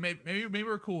weed, so maybe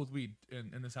we're cool with weed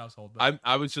in this household. But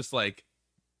I was just like,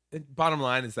 bottom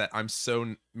line is that I'm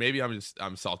salty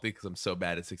because I'm so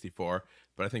bad at 64.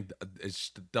 But I think it's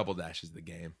just Double Dash is the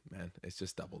game, man. It's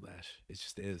just Double Dash. It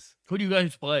just is. Who do you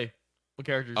guys play? What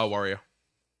characters? Oh, Wario.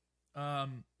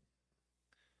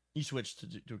 You switched to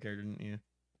a character, didn't you?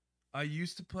 I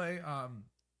used to play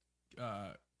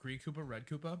Green Koopa, Red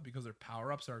Koopa because their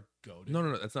power ups are goaded.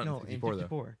 No, that's not No, in 64 though.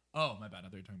 64. Oh, my bad. I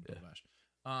thought you were talking about Double Dash.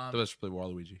 Double Dash played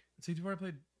Waluigi. 64 I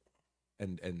played.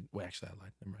 And wait, actually, I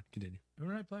lied. Never mind. Continue. Who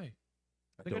did I play?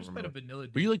 I think I don't just played a remember. vanilla.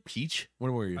 Were you like Peach?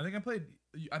 When were you?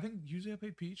 I think usually I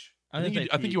played Peach, I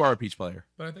think you are a Peach player.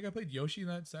 but I think I played Yoshi in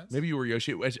that sense. Maybe you were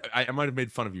Yoshi. Which I might have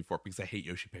made fun of you for it because I hate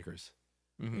Yoshi pickers.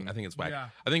 Mhm. I think it's whack. Yeah.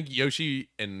 I think Yoshi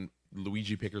and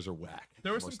Luigi pickers are whack.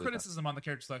 There was some most of the time. criticism on the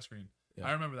character select screen. Yeah.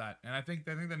 I remember that, and I think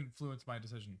that influenced my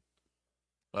decision.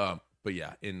 But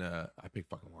yeah, I picked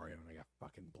fucking Wario and I got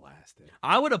fucking blasted.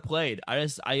 I would have played.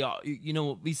 You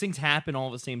know, these things happen all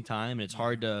at the same time, and it's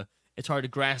hard to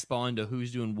grasp on to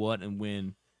who's doing what and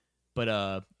when. But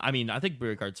I mean, I think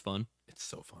Beer Card's fun. It's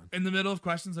so fun. In the middle of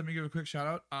questions, let me give a quick shout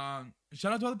out.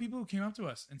 Shout out to all the people who came up to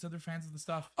us and said they're fans of the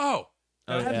stuff. Oh,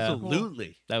 Oh, yeah.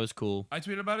 absolutely. That was cool. I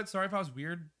tweeted about it. Sorry if I was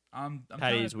weird. I'm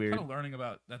Patty is weird. kind of learning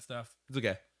about that stuff. It's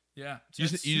okay. Yeah, You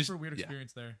it's just- a you super just- weird yeah.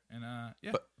 experience there, and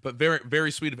yeah, But very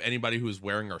very sweet of anybody who was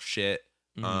wearing our shit.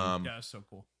 Mhm. yeah, it's so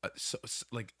cool.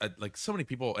 Like so many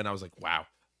people, and I was like, wow.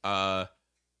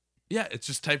 Yeah, it's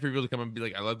just tight for people to come and be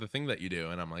like, I love the thing that you do,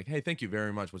 and I'm like, hey, thank you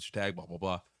very much. What's your tag? Blah blah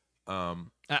blah.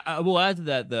 I will add to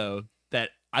that though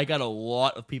that I got a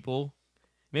lot of people,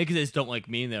 maybe because they just don't like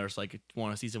me and they're just like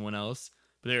want to see someone else,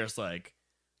 but they're just like,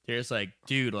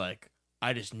 dude, like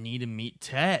I just need to meet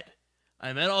Ted.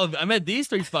 I met these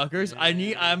three fuckers.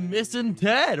 I'm missing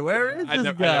Ted. Where is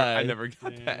this guy? I never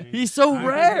got that. He's so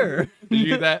rare. Did you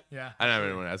get that? Yeah, I never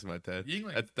anyone asked about Ted.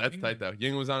 Yingling. That's Yingling. tight though.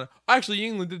 Yingling was on it. Actually,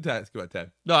 Yingling did ask about Ted.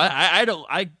 No, I don't.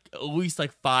 I at least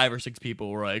like 5 or 6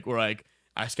 people were like,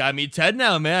 I just gotta meet Ted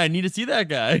now, man. I need to see that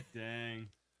guy. Dang.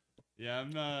 Yeah,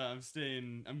 I'm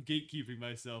gatekeeping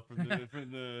myself from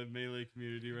the Melee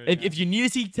community right now. If you need to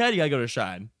see Ted, you gotta go to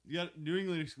Shine. You got New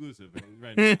England exclusive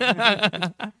right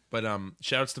now. But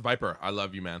shout outs to Viper. I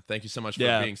love you, man. Thank you so much for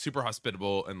Yeah. being super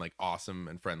hospitable and like awesome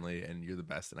and friendly, and you're the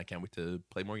best. And I can't wait to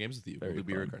play more games with you. Very We'll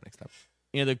be fun. recording next time.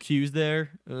 Any other cues there,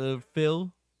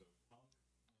 Phil?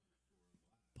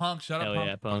 Punk, shut Hell up, Punk.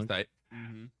 yeah, Punk Punk. tight.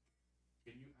 Mm-hmm.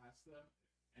 Can you ask them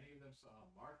if any of them saw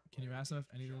Mark? Can you ask them if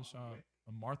any of them saw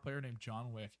a Marth player named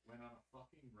John Wick? Went on a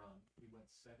fucking run. He went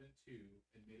 7-2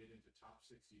 and made it into top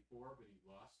 64, but he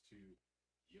lost to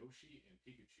Yoshi and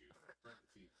Pikachu.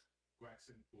 Parentheses,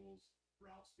 Gwaxon Pools,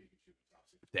 Ralph's Pikachu in top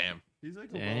 64. Damn. He's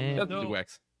like Dang. a That's well-known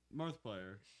Wax. Marth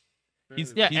player.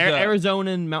 He's- Yeah, He's,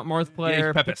 Arizonan Mount Marth player. Yeah,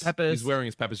 he's Pepis. Pepis. He's wearing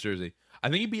his Pepis jersey. I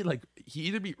think he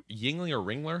either beat Yingling or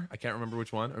Ringler. I can't remember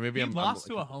which one. Or maybe He I'm lost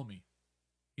I'm, to a homie.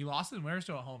 He lost in Where's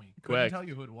to a homie. Couldn't Gwex. tell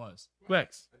you who it was.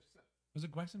 Gwex. Was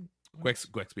it Gwexon?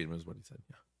 Gwex beat him is what he said.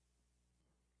 Yeah.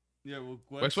 Yeah, well,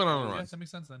 Gwex went on a Yeah, run. that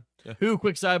makes sense then. Who?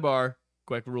 Quick sidebar.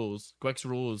 Gwex rules. Gwex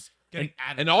rules. Getting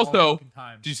added and all also, fucking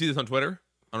time. Did you see this on Twitter?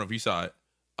 I don't know if you saw it.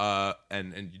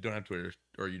 And you don't have Twitter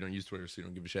or you don't use Twitter, so you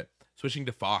don't give a shit. Switching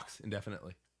to Fox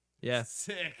indefinitely. Yeah.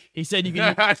 Sick. He said you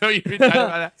can. I know you've been talking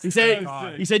about that. He said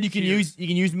God. he said you can Cheers.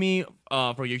 use me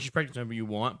for Yoshi's practice whenever you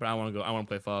want, but I want to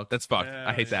play Fox. That's fucked. Yeah,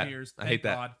 I hate that. Cheers. I Thank hate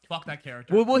that. God. Fuck that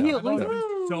character. Well, he I at thought least it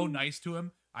was so nice to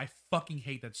him. I fucking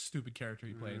hate that stupid character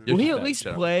he plays. Yeah. will he Shut at up, least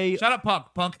shut up. play? Shut up, Punk.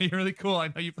 Punk, you're really cool. I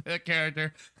know you play that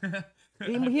character.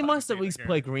 He must at least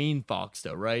play Green Fox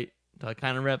though, right? To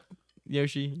kind of rep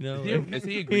Yoshi. You know? Is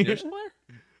he a green Yoshi player?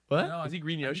 What? No, Is he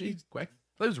green I think Yoshi? he's- Gwex?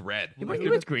 I thought it was red. He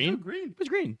was green. Green. He was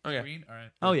green. Okay. Green? All right.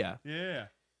 Oh yeah. Yeah.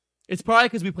 It's probably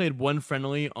because we played one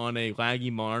friendly on a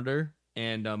laggy monitor,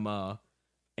 and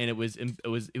it was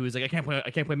like I can't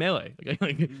play melee. Like,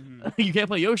 Mhm. you can't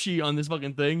play Yoshi on this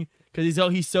fucking thing because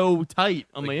he's so tight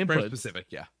on Like, my frame inputs. specific,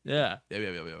 yeah. Yeah. Yeah.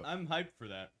 I'm hyped for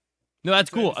that. No, that's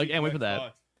cool. Excited I to see can't wait for Gwex that.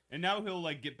 Fox. And now he'll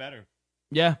like get better.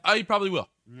 Yeah. Oh, you probably will.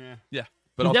 Yeah. Yeah.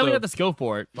 But But he definitely also, got the skill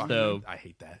for it. fuck, So I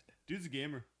hate that. Dude's a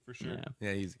gamer. for sure. Yeah.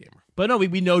 Yeah, he's a gamer. But no,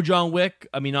 we know John Wick.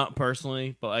 I mean, not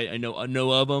personally, but I know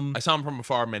of him. I saw him from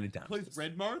afar many times. Plays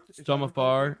Red Marth. if From I recall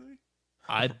afar.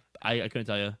 correctly? I couldn't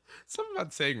tell you. Something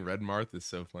about saying Red Marth is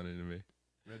so funny to me.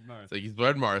 Red Marth. It's like he's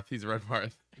Red Marth. He's Red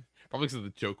Marth. Probably because of the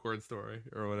choke cord story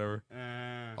or whatever.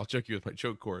 Uh I'll choke you with my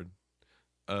choke cord.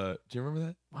 Do you remember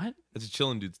that? What? It's a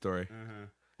chillin' dude story. huh.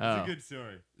 Oh. It's a good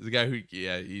story. There's a guy who,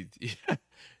 he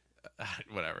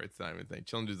whatever. It's not even a thing.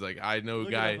 Chillin' dude's like, I know a Look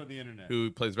it guy up on the internet.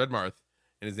 who plays Red Marth,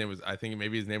 and his name was, I think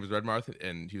maybe his name was Red Marth,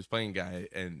 and he was playing a guy,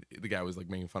 and the guy was like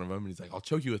making fun of him, and he's like, I'll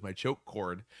choke you with my choke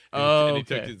cord. And, and he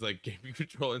took okay. his like gaming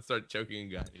control and started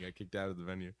choking a guy. He got kicked out of the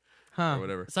venue. Huh. Or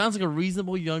whatever. Sounds like a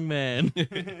reasonable young man.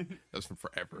 That was from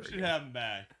forever We should ago. have him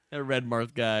back. A Red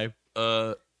Marth guy.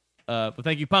 But But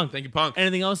thank you, Punk. thank you, Punk.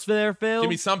 Anything else for there, Phil? Give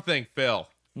me something, Phil.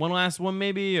 One last one,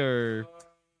 maybe, or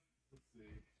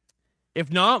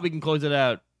if not, we can close it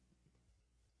out.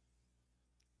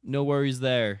 No worries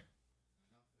there.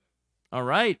 All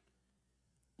right.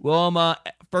 Well,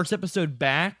 first episode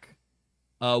back.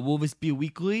 Will this be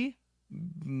weekly?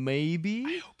 Maybe.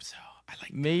 I hope so. I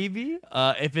like Maybe.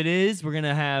 If it is, we're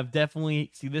gonna have definitely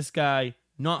see this guy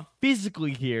not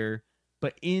physically here,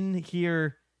 but in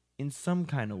here in some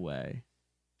kind of way.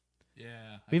 Yeah,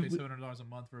 I Maybe pay we- $700 a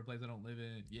month for a place I don't live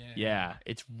in. Yeah. Yeah,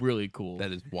 it's really cool.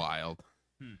 that is wild.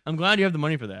 I'm glad you have the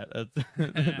money for that. That's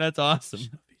that's awesome.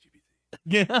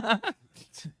 Yeah.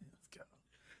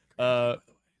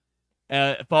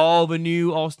 Follow the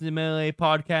new Austin Melee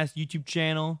podcast YouTube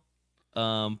channel.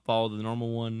 Follow the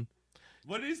normal one.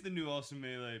 What is the new Awesome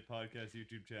Melee podcast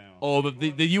YouTube channel? Oh, but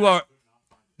the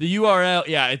URL,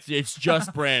 yeah, it's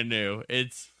just brand new.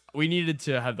 We needed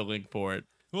to have the link for it.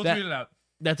 We'll That- tweet it out.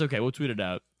 That's okay. We'll tweet it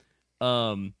out.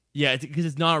 Yeah, because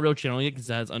it's not a real channel yet because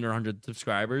it has under 100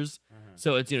 subscribers.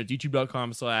 So it's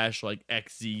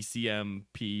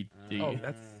youtube.com/xzcmpd. Oh,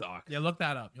 that sucks. Yeah, look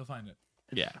that up. You'll find it.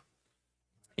 Yeah.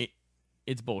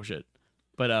 It's bullshit.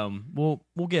 But we'll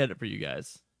get it for you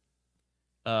guys.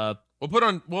 We'll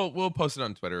post it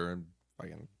on Twitter and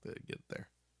fucking get it there.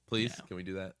 Please, Yeah. can we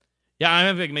do that? Yeah, I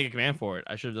have to make a command for it.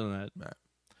 I should have done that. Right.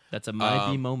 That's a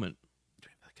mighty moment.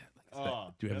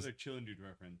 Oh, Do we have another Chillin' Dude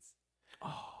reference. Do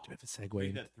we have a segue? We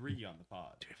into- that 3 on the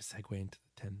pod. Do we have a segue into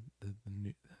the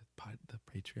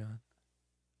Patreon?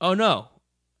 Oh no.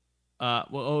 You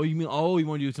want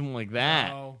to do something like that?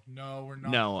 No, we're not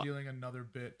No. stealing another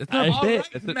bit. That's not a All bit. right,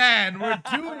 That's a- man, we're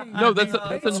doing No, that's a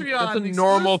Patreon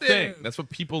normal exclusive. thing. That's what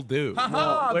people do.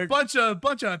 Haha, we're- bunch of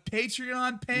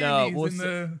Patreon panties we'll in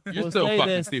the. You're We'll so say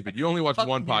fucking this. stupid. You only watch Fuck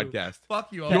one you. podcast.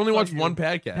 Fuck you all. You only Fuck watch you. one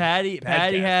podcast. Patty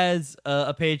Podcast. has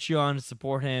a Patreon to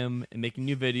support him and making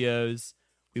new videos.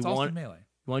 We It's want Austin Melee.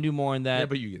 do more on that. Yeah,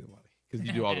 but you get the money because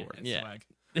you do all the work. Yeah. Swag.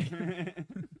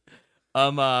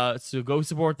 So go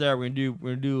support there. We're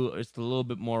gonna do just a little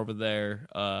bit more over there.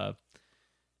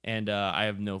 And I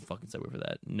have no fucking segue for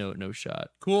that. No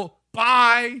shot. Cool.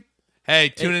 Bye. Hey,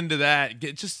 tune into that.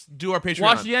 Just do our Patreon.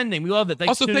 Watch the ending. We love it. Thanks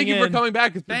Also, for thank tuning you for in. coming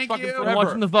back. It's been Thank fucking you. For forever.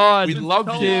 watching the VOD. We love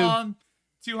So you. long.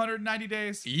 290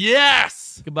 days.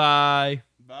 Yes. Goodbye.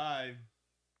 Bye.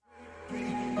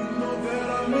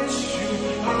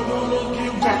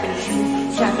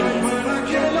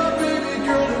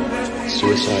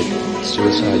 Suicide.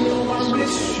 Suicide. I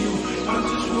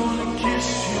just wanna kiss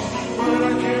you, but I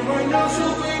can't right now, so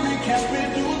baby, kiss me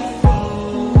through the